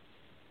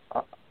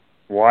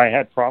why I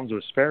had problems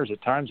with spares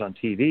at times on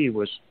TV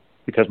was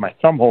because my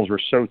thumb holes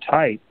were so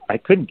tight I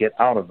couldn't get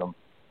out of them,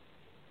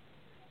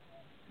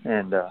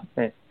 and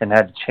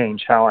had to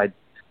change how I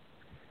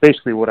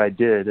basically what I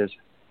did as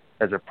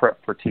a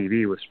prep for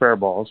TV with spare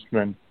balls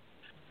than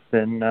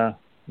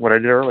what I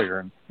did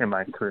earlier in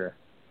my career.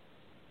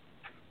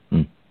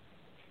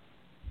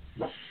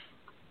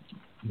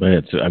 But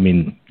it's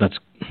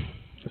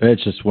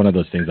just one of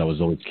those things I was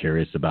always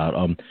curious about.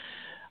 I'm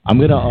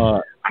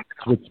gonna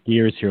switch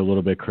gears here a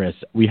little bit, Chris.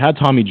 We had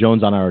Tommy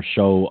Jones on our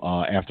show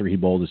after he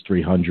bowled his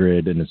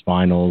 300 in his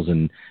finals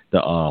and the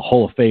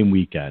Hall of Fame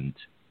weekend,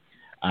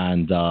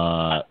 and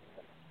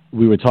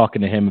we were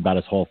talking to him about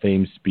his Hall of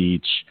Fame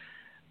speech,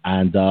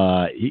 and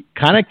he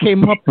kind of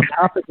came up the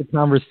topic of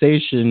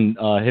conversation,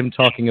 him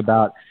talking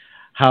about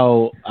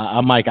how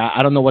I'm like,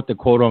 I don't know what the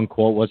quote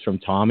unquote was from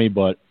Tommy,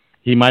 but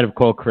he might have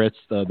called Chris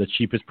the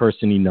cheapest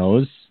person he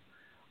knows.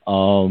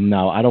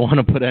 Now, I don't want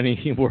to put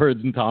any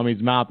words in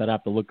Tommy's mouth. I'd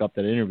have to look up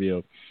that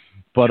interview.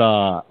 But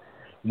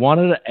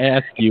wanted to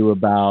ask you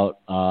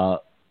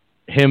about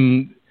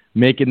him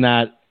making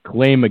that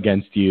claim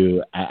against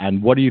you,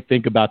 and what do you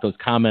think about those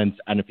comments,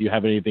 and if you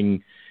have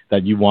anything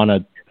that you want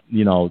to,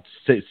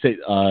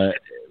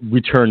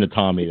 return to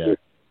Tommy there.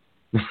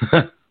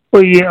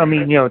 Well, yeah, I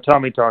mean,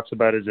 Tommy talks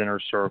about his inner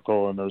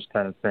circle and those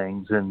kind of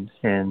things, and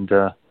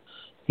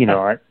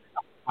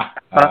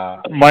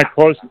my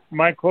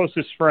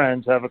closest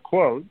friends have a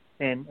quote,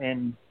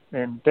 and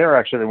they're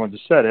actually the ones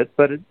that said it,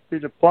 but it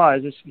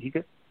applies.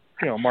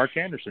 Mark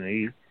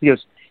Anderson. He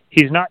goes,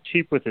 he's not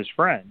cheap with his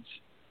friends.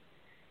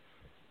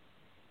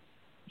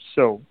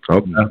 So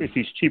if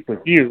he's cheap with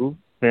you,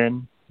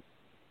 then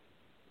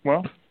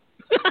well,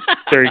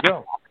 there you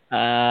go.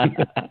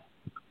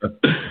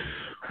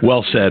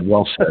 Well said.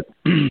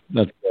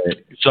 That's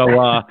great.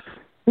 So,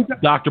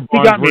 Dr.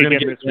 Barnes, we're going to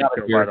get this week,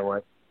 by the way.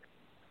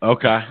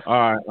 Okay.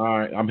 All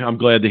right. I'm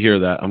glad to hear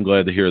that.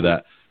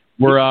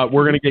 We're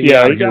going to get you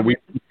out of here. We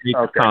need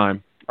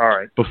time. All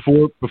right.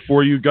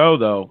 Before you go,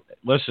 though,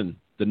 listen,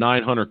 the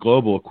 900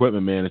 Global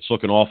equipment, man, it's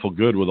looking awful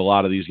good with a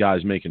lot of these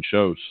guys making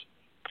shows.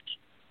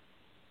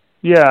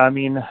 Yeah, I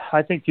mean,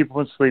 I think people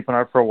have been sleeping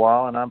on it for a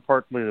while, and I'm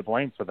partly to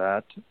blame for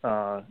that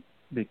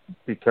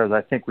because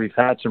I think we've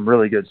had some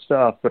really good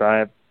stuff, but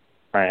I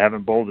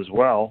haven't bowled as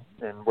well,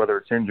 and whether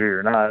it's injury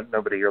or not,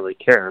 nobody really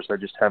cares. I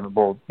just haven't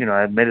bowled.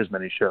 I haven't made as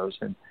many shows,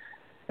 and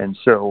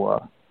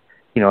so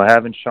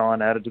having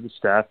Sean added to the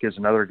staff gives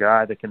another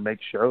guy that can make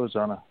shows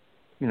on a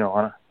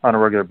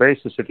regular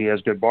basis if he has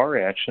good ball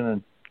reaction,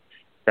 and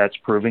that's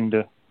proving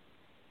to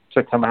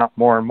come out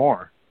more and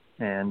more,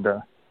 and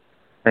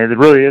it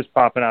really is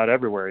popping out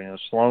everywhere.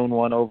 Sloan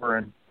won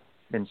over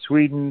in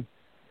Sweden.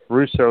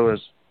 Russo has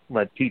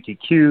led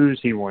PTQs.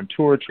 He won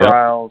tour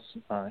trials.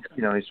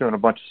 He's doing a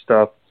bunch of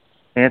stuff.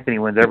 Anthony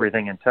wins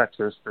everything in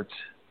Texas. That's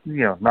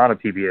not a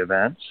PBA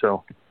event.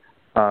 So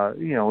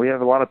we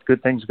have a lot of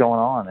good things going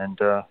on,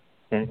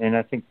 and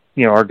I think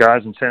our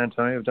guys in San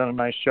Antonio have done a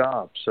nice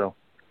job. So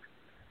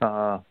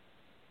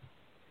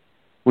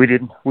we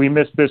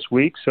missed this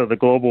week, so the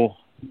global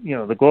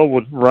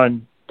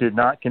run did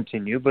not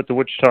continue, but the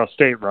Wichita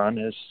State run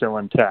is still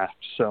intact.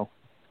 So,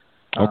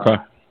 5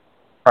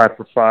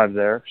 for 5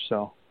 there.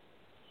 So,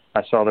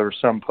 I saw there was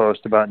some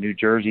post about New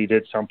Jersey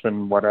did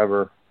something,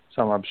 whatever,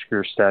 some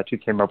obscure stat you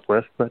came up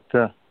with, but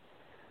TOC,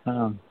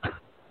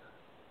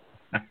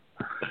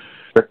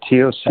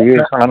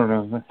 I don't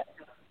know.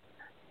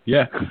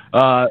 Yeah.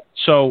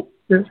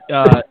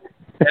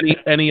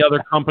 Any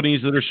other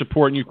companies that are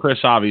supporting you, Chris?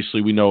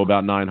 Obviously, we know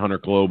about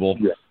 900 Global,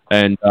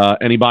 and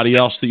anybody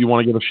else that you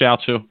want to give a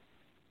shout to?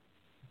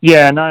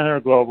 Yeah,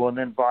 900 Global, and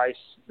then Vice.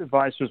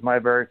 Vice was my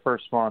very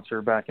first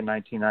sponsor back in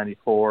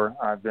 1994.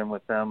 I've been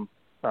with them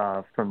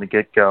from the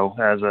get-go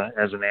as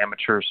an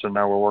amateur. So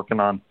now we're working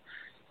on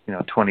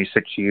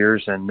 26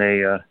 years, and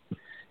they're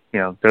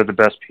the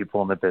best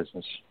people in the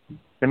business.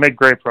 They make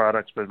great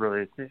products, but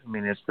really,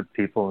 it's the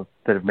people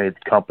that have made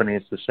the company.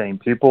 It's the same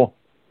people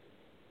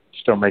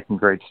still making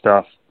great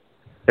stuff,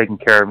 taking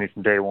care of me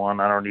from day one.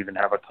 I don't even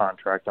have a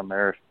contract. I'm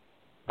there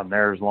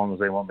as long as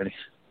they want me to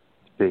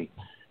be.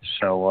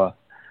 So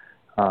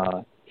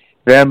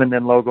them, and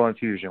then Logo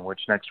Infusion, which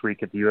next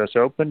week at the U.S.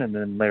 Open, and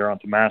then later on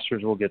to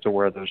Masters, we'll get to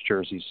wear those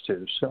jerseys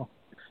too. So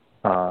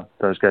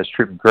those guys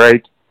treat me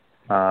great.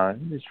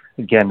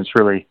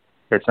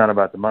 It's not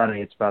about the money.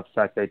 It's about the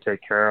fact they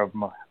take care of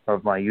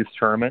my youth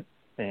tournament,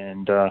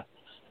 and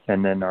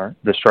then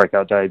the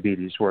Strikeout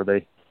Diabetes, where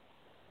they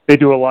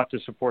do a lot to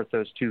support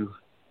those two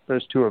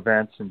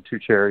events and two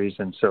charities,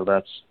 and so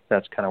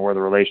that's kind of where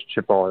the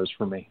relationship all is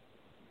for me.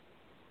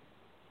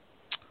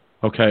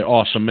 Okay,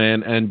 awesome,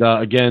 man. And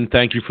again,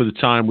 thank you for the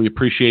time. We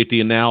appreciate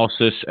the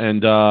analysis,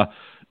 and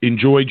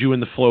enjoyed you in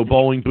the Flow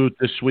Bowling booth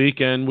this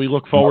week, and we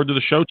look forward to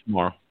the show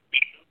tomorrow.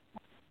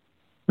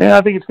 Yeah,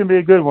 I think it's going to be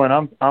a good one.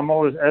 I'm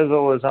always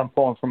I'm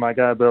pulling for my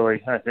guy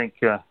Billy. I think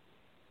I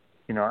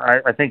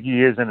think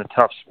he is in a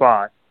tough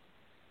spot.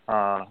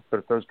 But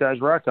if those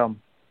guys wreck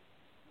him,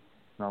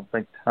 I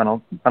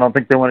don't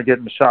think they want to get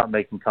in the shot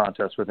making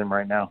contest with him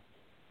right now.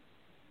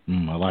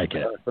 I like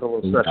it. I put a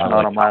little session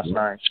on him last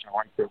night.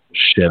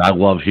 Shit, I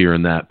love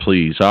hearing that.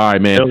 Please, all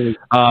right, man.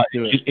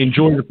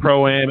 Enjoy the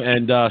pro-am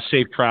and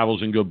safe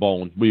travels and good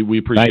bowling. We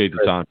appreciate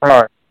the time. All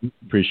right,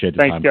 appreciate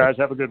the time. Thanks, guys.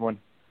 Have a good one.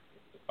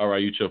 All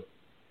right, you too.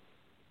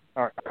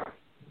 All right.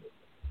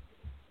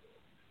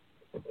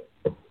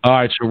 All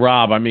right, so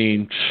Rob,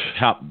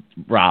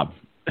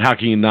 how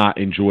can you not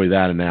enjoy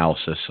that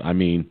analysis?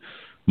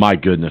 My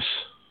goodness.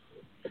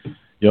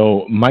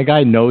 Yo, my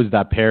guy knows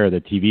that pair, the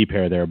TV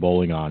pair they're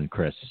bowling on,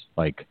 Chris.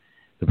 Like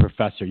the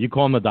professor. You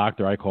call him the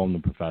doctor, I call him the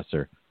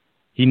professor.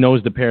 He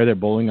knows the pair they're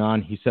bowling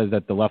on. He says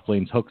that the left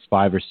lane's hooks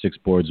 5 or 6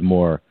 boards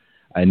more.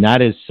 And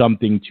that is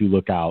something to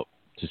look out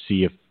to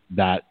see if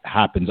that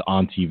happens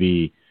on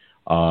TV.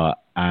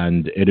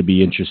 And it'll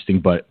be interesting.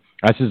 But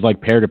that's his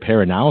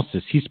pair-to-pair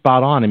analysis. He's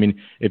spot on.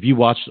 If you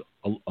watch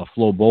a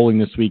Flow Bowling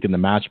this week in the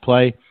match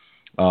play,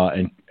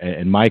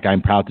 and Mike,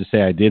 I'm proud to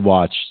say I did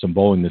watch some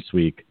bowling this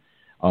week.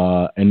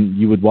 And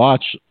you would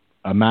watch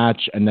a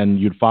match, and then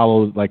you'd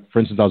follow, for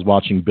instance, I was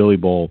watching Billy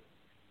bowl,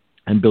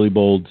 and Billy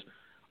bowled,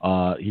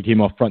 he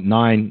came off front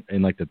 9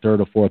 in the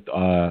third or fourth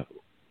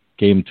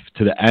game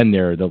to the end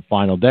there, the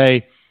final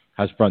day,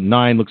 has front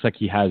 9, looks like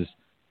he has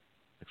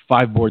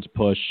 5 boards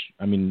push.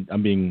 I'm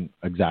being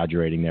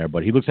exaggerating there,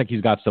 but he looks like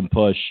he's got some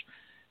push,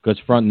 goes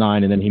front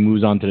 9, and then he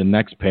moves on to the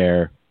next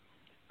pair,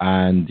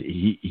 and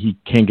he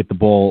can't get the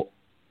ball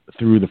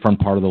through the front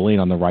part of the lane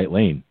on the right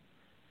lane.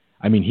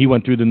 He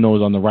went through the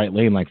nose on the right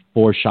lane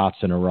 4 shots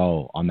in a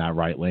row on that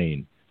right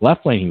lane.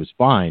 Left lane, he was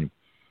fine.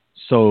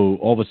 So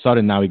all of a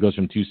sudden now he goes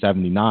from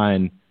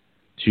 279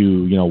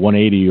 to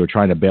 180 or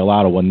trying to bail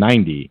out a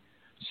 190.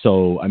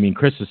 So,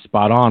 Chris is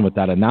spot on with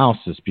that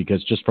analysis,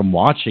 because just from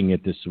watching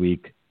it this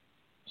week,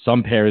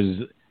 some pairs,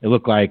 it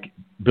looked like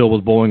Bill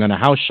was bowling on a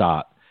house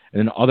shot,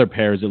 and in other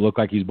pairs, it looked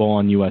like he's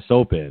bowling on U.S.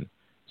 Open.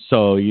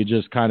 So you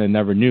just kind of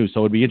never knew. So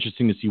it'd be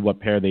interesting to see what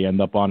pair they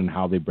end up on and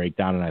how they break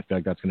down, and I feel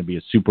like that's going to be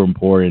a super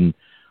important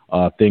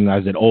thing,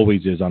 as it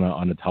always is on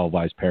a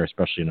televised pair,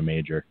 especially in a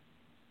major.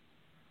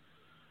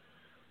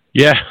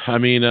 Yeah,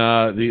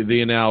 the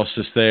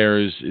analysis there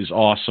is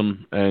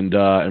awesome and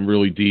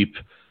really deep.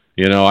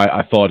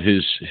 I thought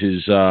his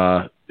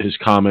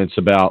comments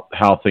about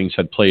how things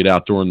had played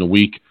out during the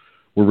week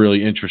were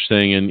really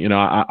interesting, and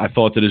I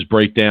thought that his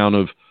breakdown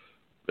of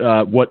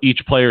what each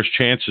player's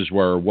chances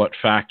were, what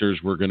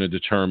factors were going to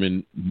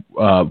determine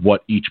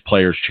what each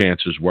player's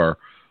chances were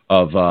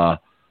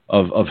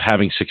of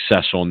having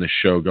success on this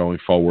show going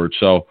forward.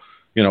 So,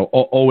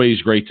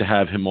 always great to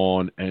have him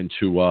on and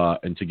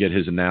to get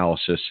his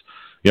analysis.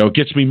 It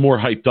gets me more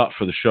hyped up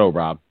for the show,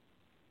 Rob.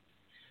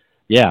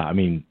 Yeah,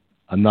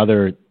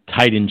 another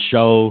tight-end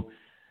show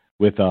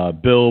with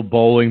Bill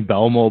bowling,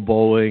 Belmo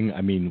bowling.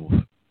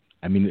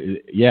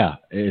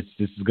 This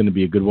is going to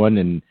be a good one,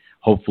 and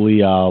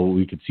hopefully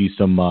we could see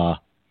some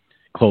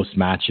close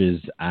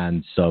matches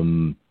and a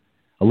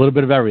little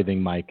bit of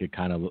everything, Mike. It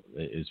kind of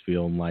is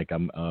feeling like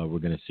we're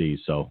going to see.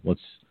 So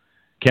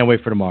can't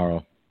wait for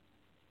tomorrow.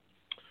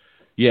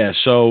 Yeah,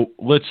 so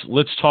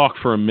let's talk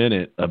for a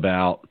minute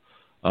about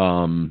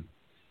how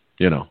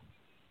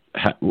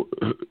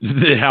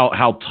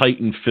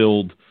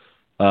Titan-filled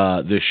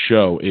this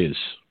show is.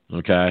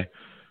 Okay,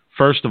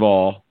 first of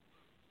all,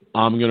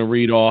 I'm going to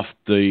read off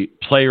the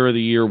Player of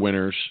the Year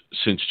winners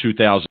since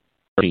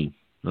 2013.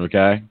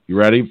 Okay, you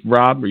ready,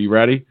 Rob? Are you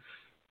ready?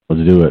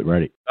 Let's do it.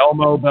 Ready.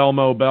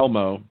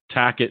 Belmo,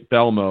 Tackett,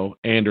 Belmo,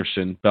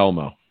 Anderson,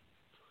 Belmo.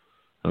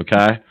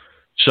 Okay,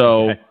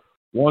 so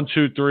 1,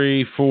 2,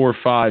 3, 4,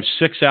 5,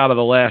 6 out of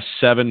the last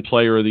 7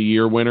 Player of the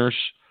Year winners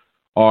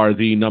are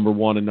the number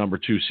 1 and number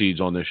 2 seeds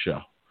on this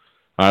show.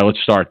 All right,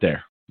 let's start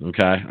there.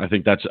 Okay, I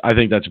think that's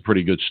a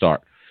pretty good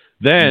start.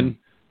 Then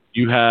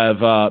You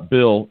have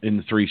Bill in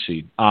the 3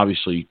 seed,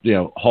 obviously,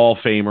 Hall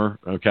of Famer,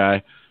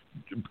 okay,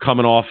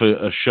 coming off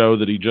a show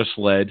that he just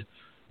led.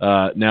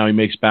 Now he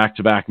makes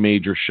back-to-back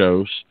major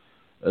shows.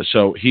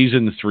 So he's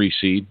in the 3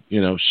 seed,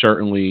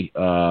 certainly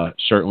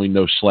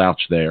no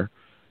slouch there.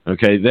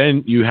 Okay,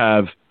 then you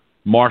have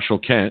Marshall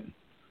Kent,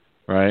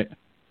 right?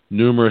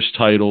 Numerous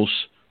titles,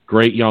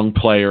 great young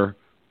player,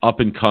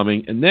 up and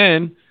coming. And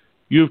then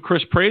you have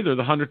Chris Prather,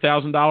 the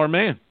 $100,000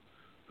 man,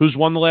 who's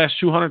won the last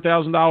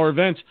 $200,000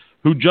 events,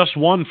 who just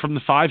won from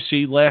the 5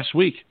 seed last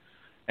week.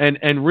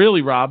 And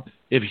really, Rob,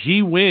 if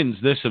he wins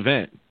this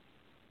event,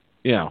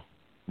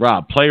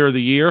 Rob, Player of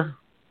the Year,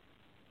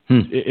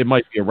 it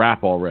might be a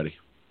wrap already.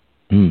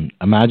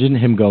 Imagine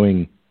him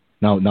going,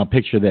 now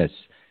picture this,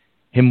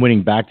 him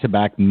winning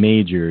back-to-back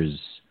majors,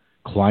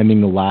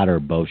 climbing the ladder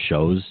both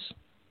shows.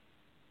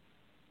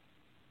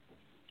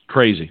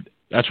 Crazy.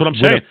 That's what I'm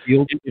saying.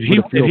 If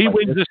he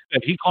wins this,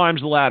 if he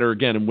climbs the ladder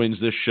again and wins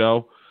this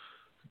show,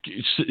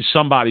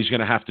 somebody's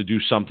going to have to do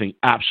something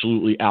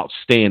absolutely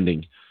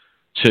outstanding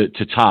to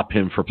top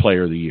him for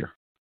Player of the Year.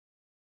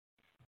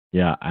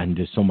 Yeah, and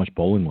there's so much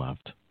bowling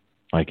left.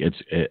 Like,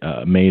 it's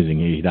amazing.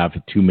 He'd have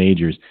 2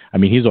 majors. I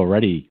mean, he's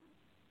already,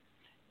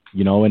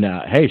 and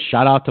hey,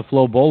 shout out to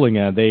Flow Bowling.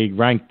 They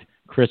ranked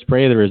Chris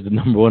Prather as the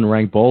number 1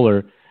 ranked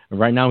bowler. And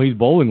right now he's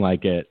bowling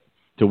like it.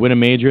 To win a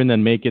major and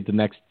then make it the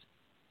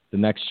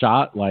next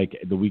shot, like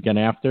the weekend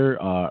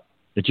after,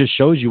 it just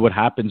shows you what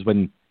happens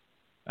when,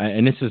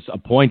 and this is a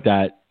point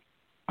that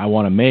I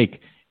want to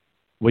make,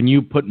 when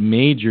you put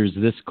majors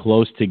this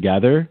close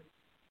together,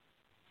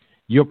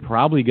 you're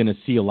probably going to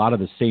see a lot of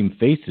the same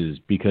faces,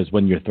 because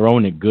when you're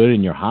throwing it good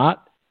and you're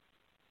hot,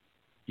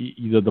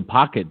 the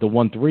pocket, the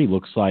 1-3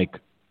 looks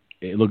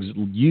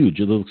huge.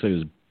 It looks like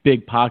this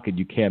big pocket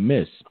you can't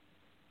miss.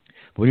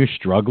 But when you're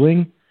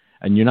struggling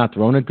and you're not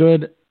throwing it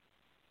good,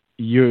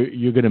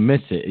 you're going to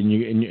miss it, and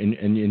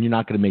you're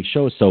not going to make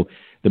shows. So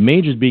the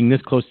majors being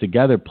this close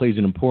together plays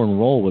an important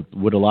role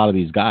with a lot of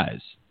these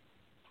guys.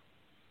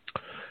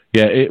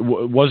 Yeah,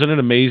 wasn't it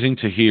amazing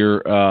to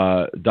hear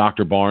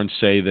Dr. Barnes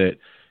say that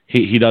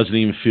he doesn't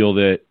even feel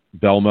that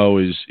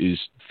Belmo is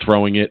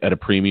throwing it at a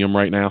premium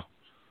right now?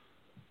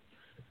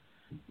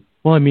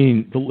 Well, I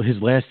mean,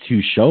 his last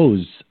 2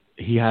 shows,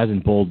 he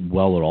hasn't bowled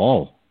well at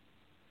all.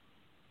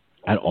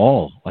 At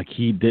all. Like,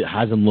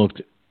 hasn't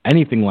looked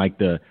anything like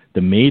the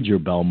major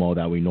Belmo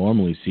that we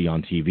normally see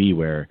on TV,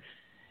 where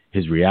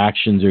his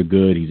reactions are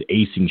good, he's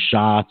acing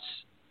shots,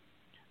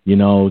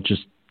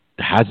 just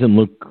hasn't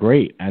looked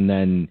great. And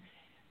then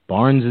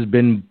Barnes has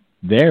been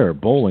there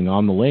bowling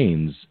on the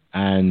lanes,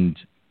 and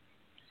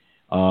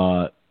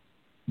for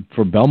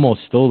Belmo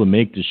still to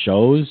make the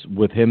shows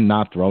with him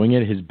not throwing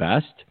it his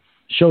best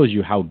shows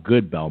you how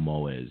good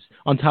Belmo is.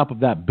 On top of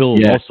that, Bill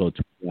also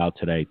tweeted out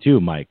today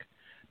too, Mike.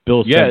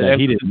 Bill said that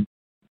he didn't.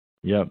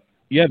 Yep.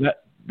 Yeah,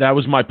 that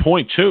was my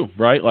point too,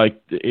 right?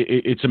 Like,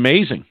 it's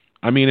amazing.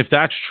 I mean, if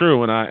that's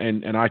true, and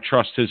I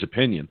trust his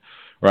opinion,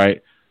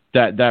 right?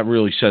 That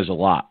really says a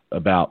lot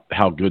about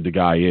how good the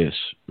guy is,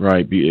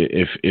 right?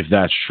 If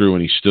that's true,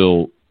 and he's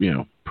still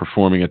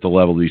performing at the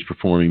level that he's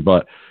performing.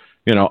 But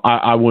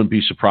I wouldn't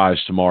be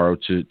surprised tomorrow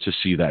to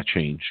see that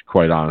change.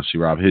 Quite honestly,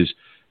 Rob, his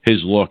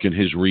look and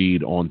his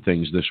read on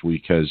things this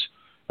week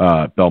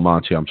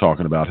Belmonte, I'm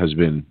talking about, has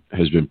been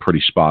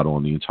pretty spot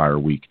on the entire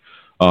week.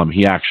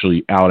 He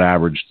actually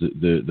out-averaged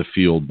the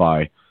field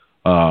by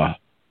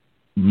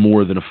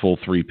more than a full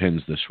 3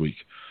 pins this week.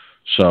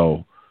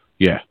 So,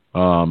 yeah,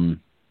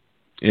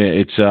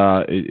 it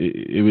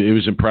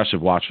was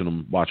impressive watching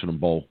him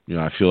bowl.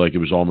 I feel like it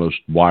was almost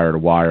wire to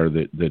wire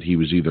that he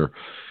was either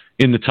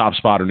in the top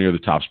spot or near the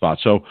top spot.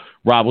 So,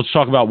 Rob, let's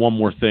talk about one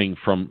more thing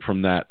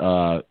from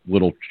that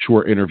little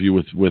short interview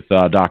with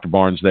Dr.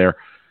 Barnes there.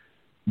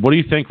 What do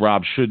you think,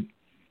 Rob?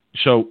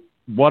 So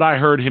what I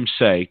heard him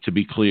say, to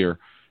be clear,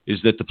 is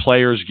that the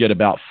players get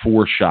about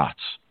 4 shots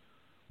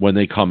when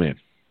they come in,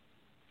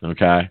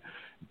 okay?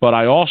 But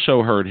I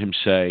also heard him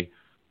say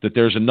that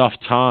there's enough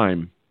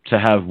time to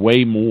have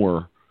way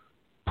more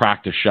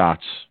practice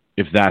shots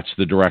if that's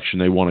the direction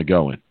they want to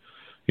go in.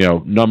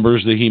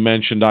 Numbers that he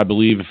mentioned, I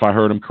believe, if I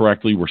heard him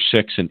correctly, were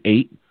 6 and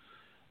 8.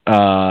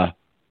 Rob,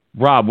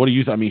 what do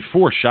you think? I mean,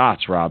 4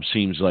 shots, Rob,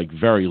 seems like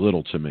very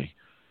little to me.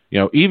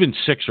 Even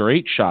 6 or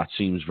 8 shots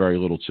seems very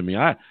little to me.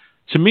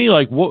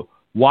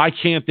 Why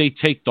can't they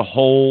take the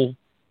whole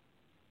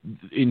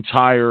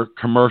entire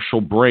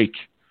commercial break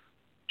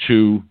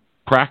to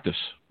practice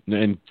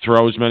and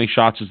throw as many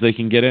shots as they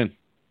can get in?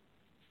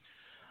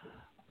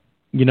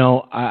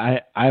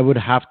 I would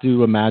have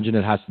to imagine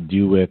it has to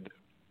do with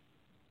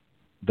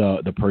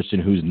the person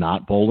who's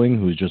not bowling,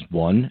 who's just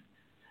won.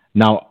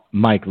 Now,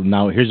 Mike,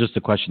 here's just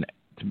a question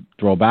to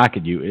throw back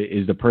at you.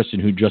 Is the person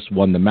who just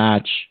won the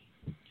match,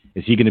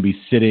 is he going to be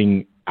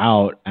sitting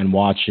out and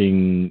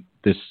watching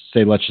this,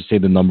 let's just say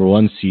the number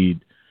 1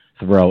 seed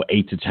throw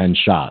 8 to 10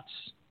 shots?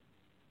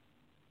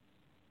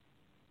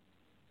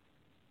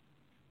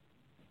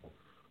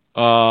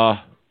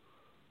 I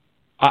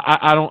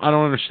don't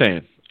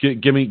understand.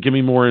 Give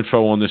me more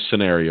info on this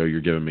scenario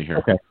you're giving me here.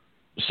 Okay.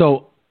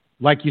 So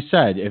like you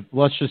said, if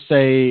let's just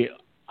say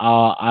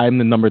I'm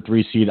the number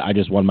 3 seed, I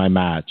just won my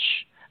match,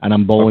 and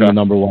I'm bowling the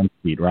number 1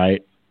 seed,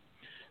 right?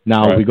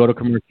 Now we go to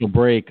commercial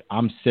break.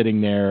 I'm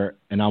sitting there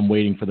and I'm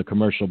waiting for the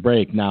commercial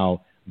break.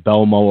 Now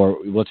Belmo, or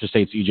let's just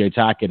say it's EJ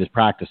Tackett, is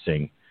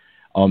practicing,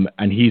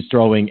 and he's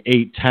throwing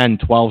 8, 10,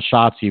 12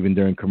 shots even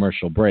during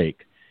commercial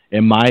break.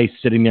 Am I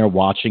sitting there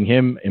watching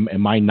him?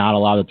 Am I not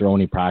allowed to throw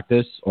any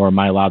practice, or am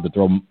I allowed to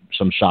throw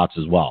some shots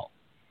as well?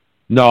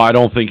 No, I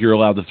don't think you're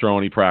allowed to throw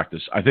any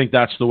practice. I think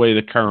that's the way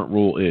the current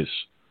rule is.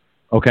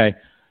 Okay.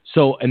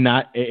 So,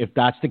 if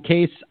that's the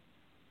case,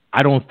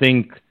 I don't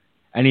think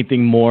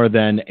anything more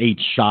than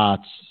 8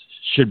 shots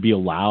should be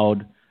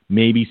allowed.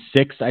 Maybe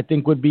 6, I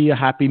think, would be a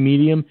happy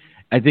medium.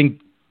 I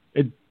think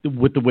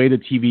with the way the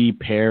TV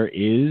pair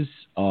is,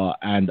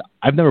 and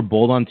I've never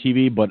bowled on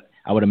TV, but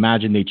I would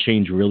imagine they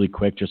change really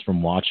quick just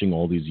from watching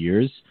all these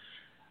years.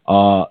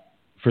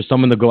 For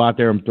someone to go out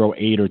there and throw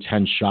 8 or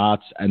 10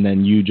 shots, and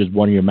then you just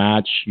won your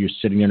match, you're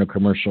sitting in a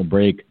commercial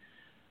break.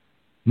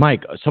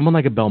 Mike, someone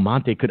like a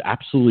Belmonte could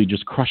absolutely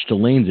just crush the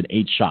lanes in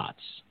 8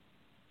 shots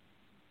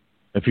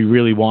if he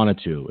really wanted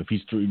to. If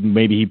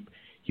maybe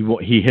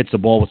he hits a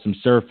ball with some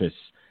surface,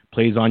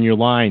 plays on your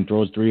line,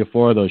 throws 3 or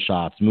 4 of those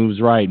shots,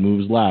 moves right,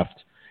 moves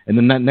left, and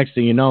then that next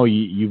thing you know,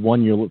 you've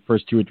won your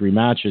first 2 or 3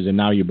 matches, and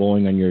now you're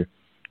bowling on your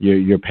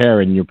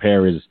pair, and your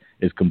pair is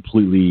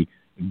completely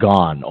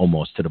gone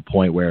almost to the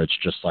point where it's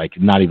just like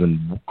not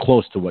even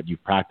close to what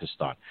you've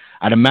practiced on.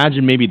 I'd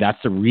imagine maybe that's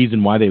the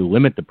reason why they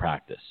limit the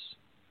practice.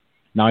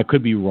 Now, I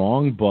could be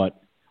wrong, but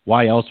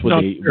why else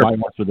would they? Sure. Why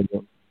else would they?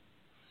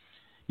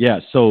 Yeah.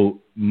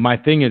 So my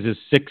thing is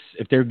 6.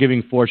 If they're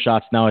giving 4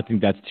 shots now, I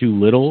think that's too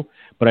little.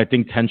 But I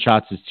think 10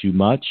 shots is too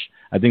much.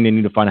 I think they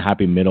need to find a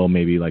happy middle,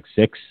 maybe like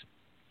 6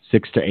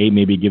 to 8.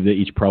 Maybe give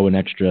each pro an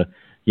extra,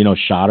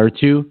 shot or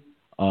 2.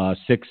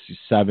 6,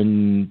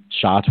 7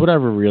 shots,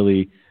 whatever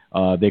really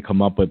they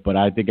come up with. But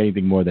I think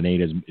anything more than 8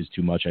 is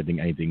too much. I think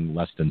anything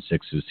less than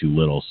 6 is too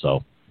little.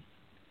 So.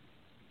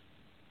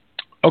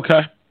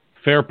 Okay.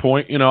 Fair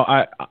point.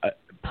 I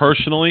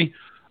personally,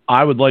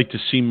 I would like to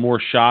see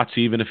more shots,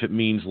 even if it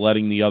means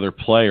letting the other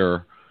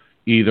player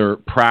either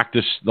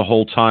practice the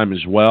whole time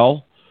as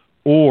well,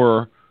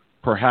 or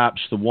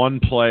perhaps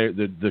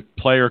the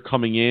player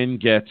coming in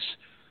gets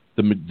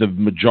the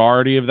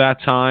majority of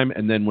that time,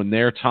 and then when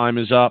their time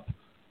is up,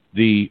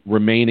 the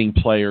remaining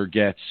player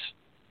gets,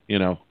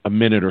 a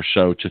minute or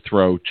so to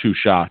throw 2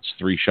 shots,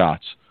 3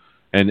 shots,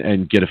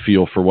 and get a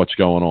feel for what's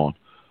going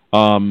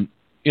on.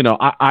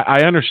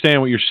 I understand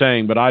what you're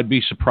saying, but I'd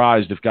be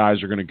surprised if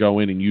guys are going to go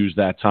in and use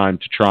that time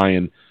to try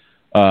and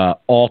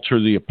alter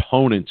the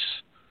opponent's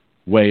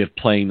way of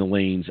playing the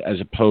lanes as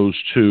opposed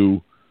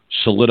to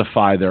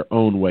solidify their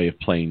own way of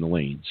playing the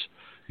lanes.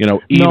 I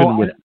don't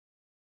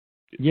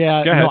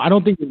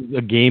think there's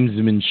a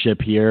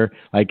gamesmanship here.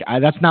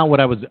 That's not what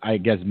I was, I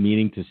guess,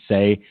 meaning to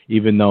say,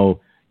 even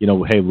though,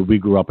 hey, we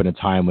grew up in a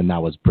time when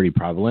that was pretty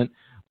prevalent.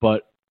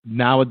 But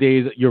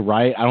nowadays, you're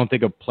right. I don't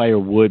think a player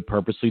would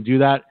purposely do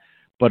that.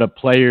 But a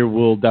player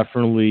will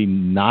definitely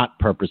not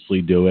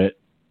purposely do it.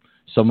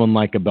 Someone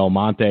like a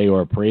Belmonte or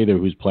a Prather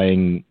who's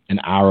playing an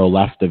arrow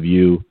left of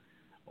you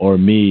or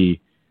me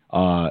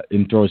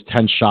and throws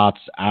 10 shots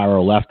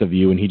arrow left of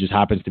you, and he just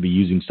happens to be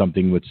using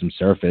something with some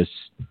surface,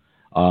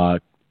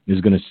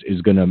 is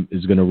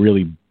gonna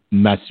really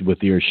mess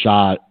with your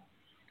shot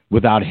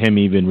without him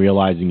even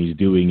realizing he's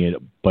doing it,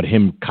 but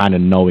him kind of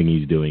knowing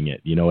he's doing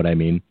it. You know what I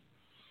mean?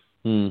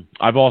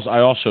 I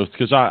also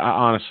because I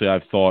honestly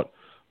I've thought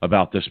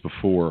about this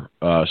before,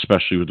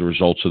 especially with the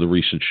results of the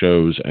recent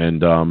shows.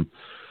 And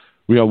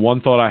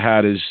one thought I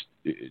had is,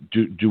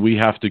 do we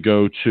have to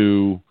go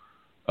to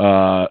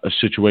a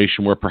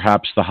situation where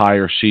perhaps the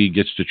higher seed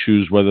gets to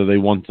choose whether they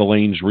want the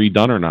lanes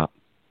redone or not?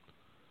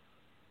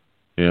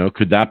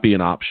 Could that be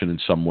an option in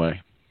some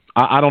way?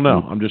 I don't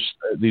know.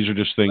 These are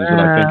just things that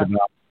I think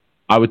about.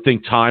 I would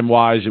think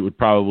time-wise it would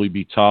probably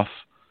be tough,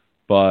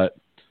 but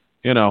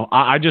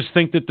I just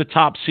think that the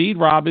top seed,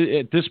 Rob,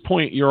 at this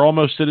point, you're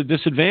almost at a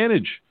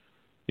disadvantage.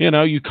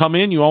 You come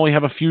in, you only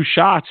have a few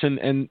shots,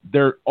 and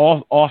they're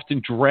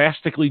often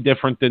drastically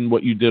different than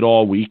what you did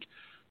all week.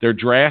 They're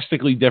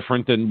drastically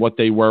different than what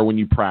they were when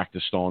you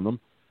practiced on them.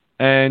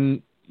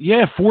 And,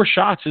 4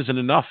 shots isn't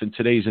enough in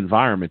today's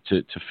environment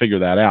to figure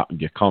that out and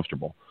get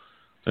comfortable.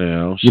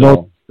 The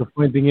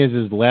funny thing is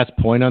the last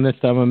point on this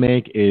that I'm going to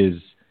make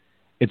is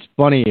it's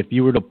funny if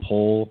you were to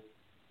poll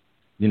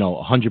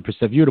 100%.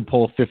 If you were to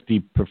poll 50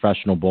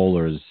 professional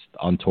bowlers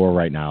on tour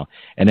right now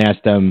and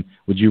ask them,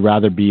 would you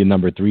rather be a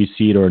number 3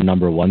 seed or a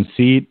number 1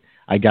 seed?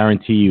 I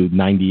guarantee you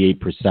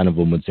 98% of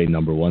them would say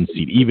number 1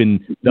 seed,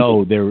 even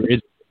though there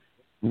is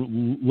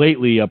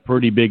lately a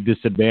pretty big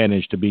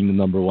disadvantage to being the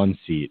number 1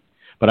 seed.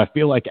 But I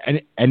feel like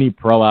any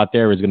pro out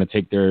there is going to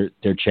take their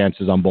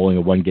chances on bowling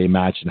a 1-game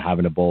match and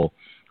having to bowl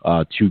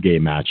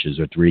 2-game matches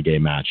or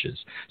 3-game matches.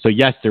 So,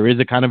 yes, there is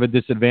a kind of a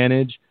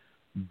disadvantage,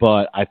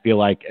 but I feel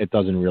like it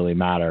doesn't really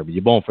matter.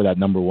 You're bowling for that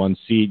number 1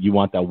 seed. You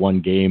want that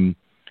 1 game,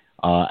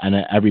 and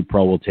every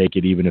pro will take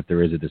it, even if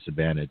there is a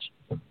disadvantage.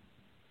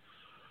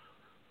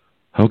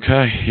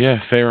 Okay, yeah,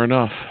 fair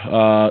enough.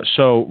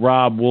 So,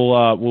 Rob,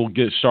 we'll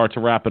start to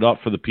wrap it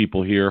up for the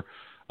people here.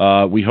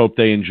 We hope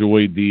they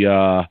enjoyed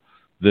the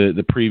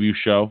preview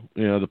show,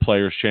 the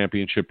Players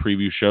Championship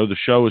preview show. The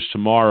show is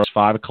tomorrow,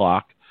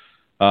 5:00.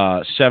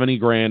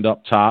 $70,000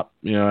 up top,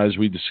 as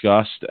we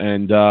discussed,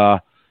 and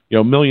 $1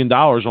 million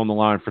on the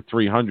line for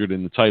 $300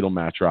 in the title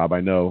match. Rob, I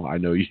know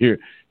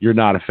you're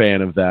not a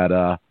fan of that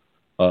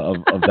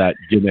of that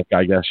gimmick,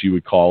 I guess you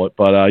would call it,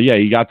 but yeah,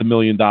 you got the $1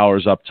 million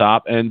up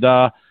top, and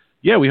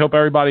yeah, we hope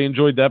everybody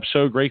enjoyed the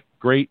episode.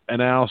 Great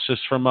analysis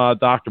from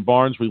Dr.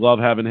 Barnes. We love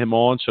having him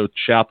on, so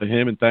shout to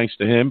him and thanks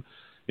to him.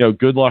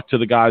 Good luck to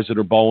the guys that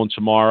are bowling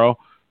tomorrow.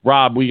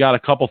 Rob, we got a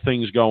couple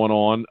things going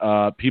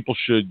on. People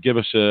should give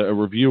us a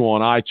review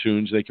on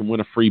iTunes. They can win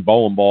a free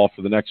bowling ball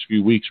for the next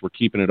few weeks. We're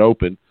keeping it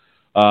open.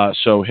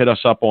 So hit us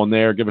up on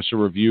there. Give us a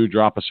review.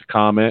 Drop us a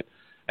comment.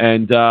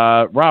 And,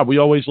 Rob, we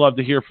always love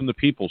to hear from the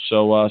people.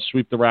 So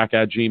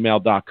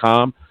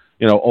sweeptherack@gmail.com.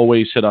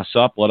 Always hit us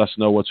up. Let us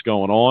know what's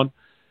going on.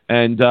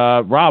 And,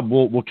 Rob,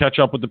 we'll catch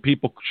up with the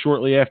people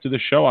shortly after the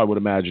show, I would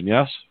imagine,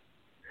 yes?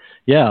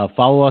 Yeah,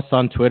 follow us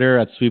on Twitter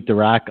at Sweep the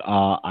Rack.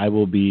 I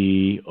will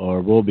be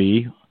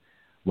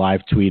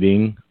live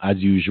tweeting as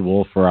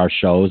usual for our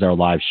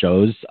live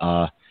shows.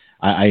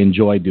 I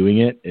enjoy doing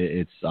it.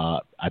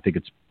 I think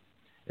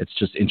it's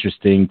just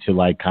interesting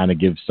to kind of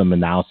give some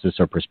analysis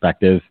or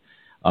perspective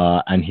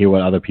and hear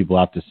what other people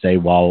have to say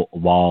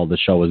while the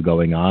show is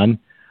going on.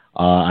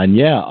 And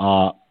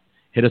yeah,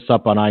 hit us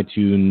up on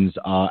iTunes.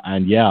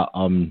 And yeah,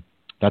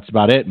 that's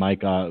about it,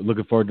 Mike.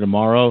 Looking forward to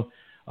tomorrow.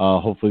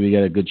 Hopefully we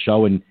get a good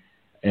show.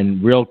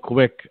 And real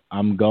quick,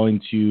 I'm going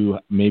to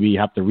maybe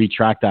have to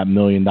retract that $1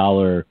 million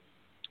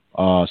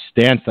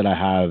stance that I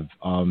have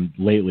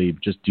lately,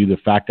 just due to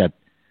the fact that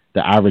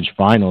the average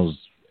finals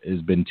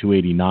has been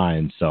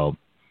 289. So,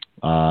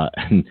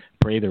 and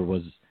Prather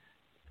was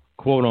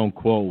quote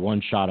unquote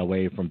one shot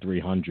away from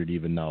 300,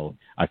 even though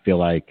I feel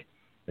like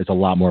it's a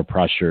lot more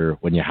pressure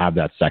when you have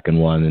that second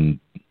one, and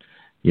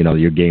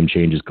your game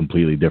changes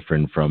completely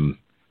different from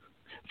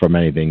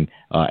anything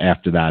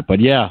after that. But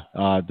yeah,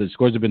 the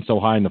scores have been so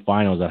high in the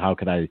finals that how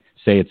could I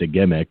say it's a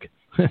gimmick?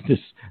 This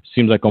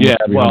seems like almost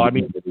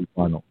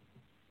final.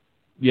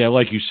 Yeah,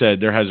 like you said,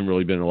 there hasn't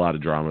really been a lot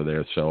of drama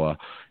there. So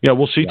yeah,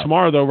 we'll see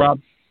tomorrow though, Rob.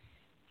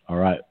 All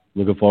right,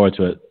 looking forward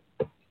to it.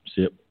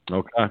 See you.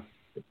 Okay.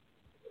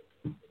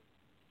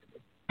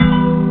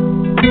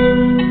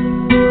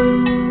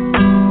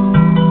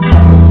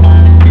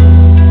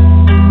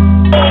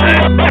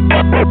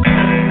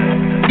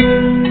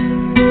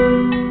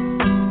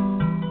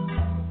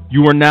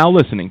 You are now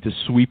listening to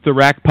Sweep the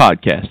Rack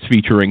podcast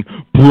featuring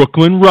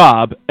Brooklyn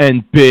Rob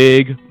and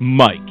Big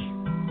Mike.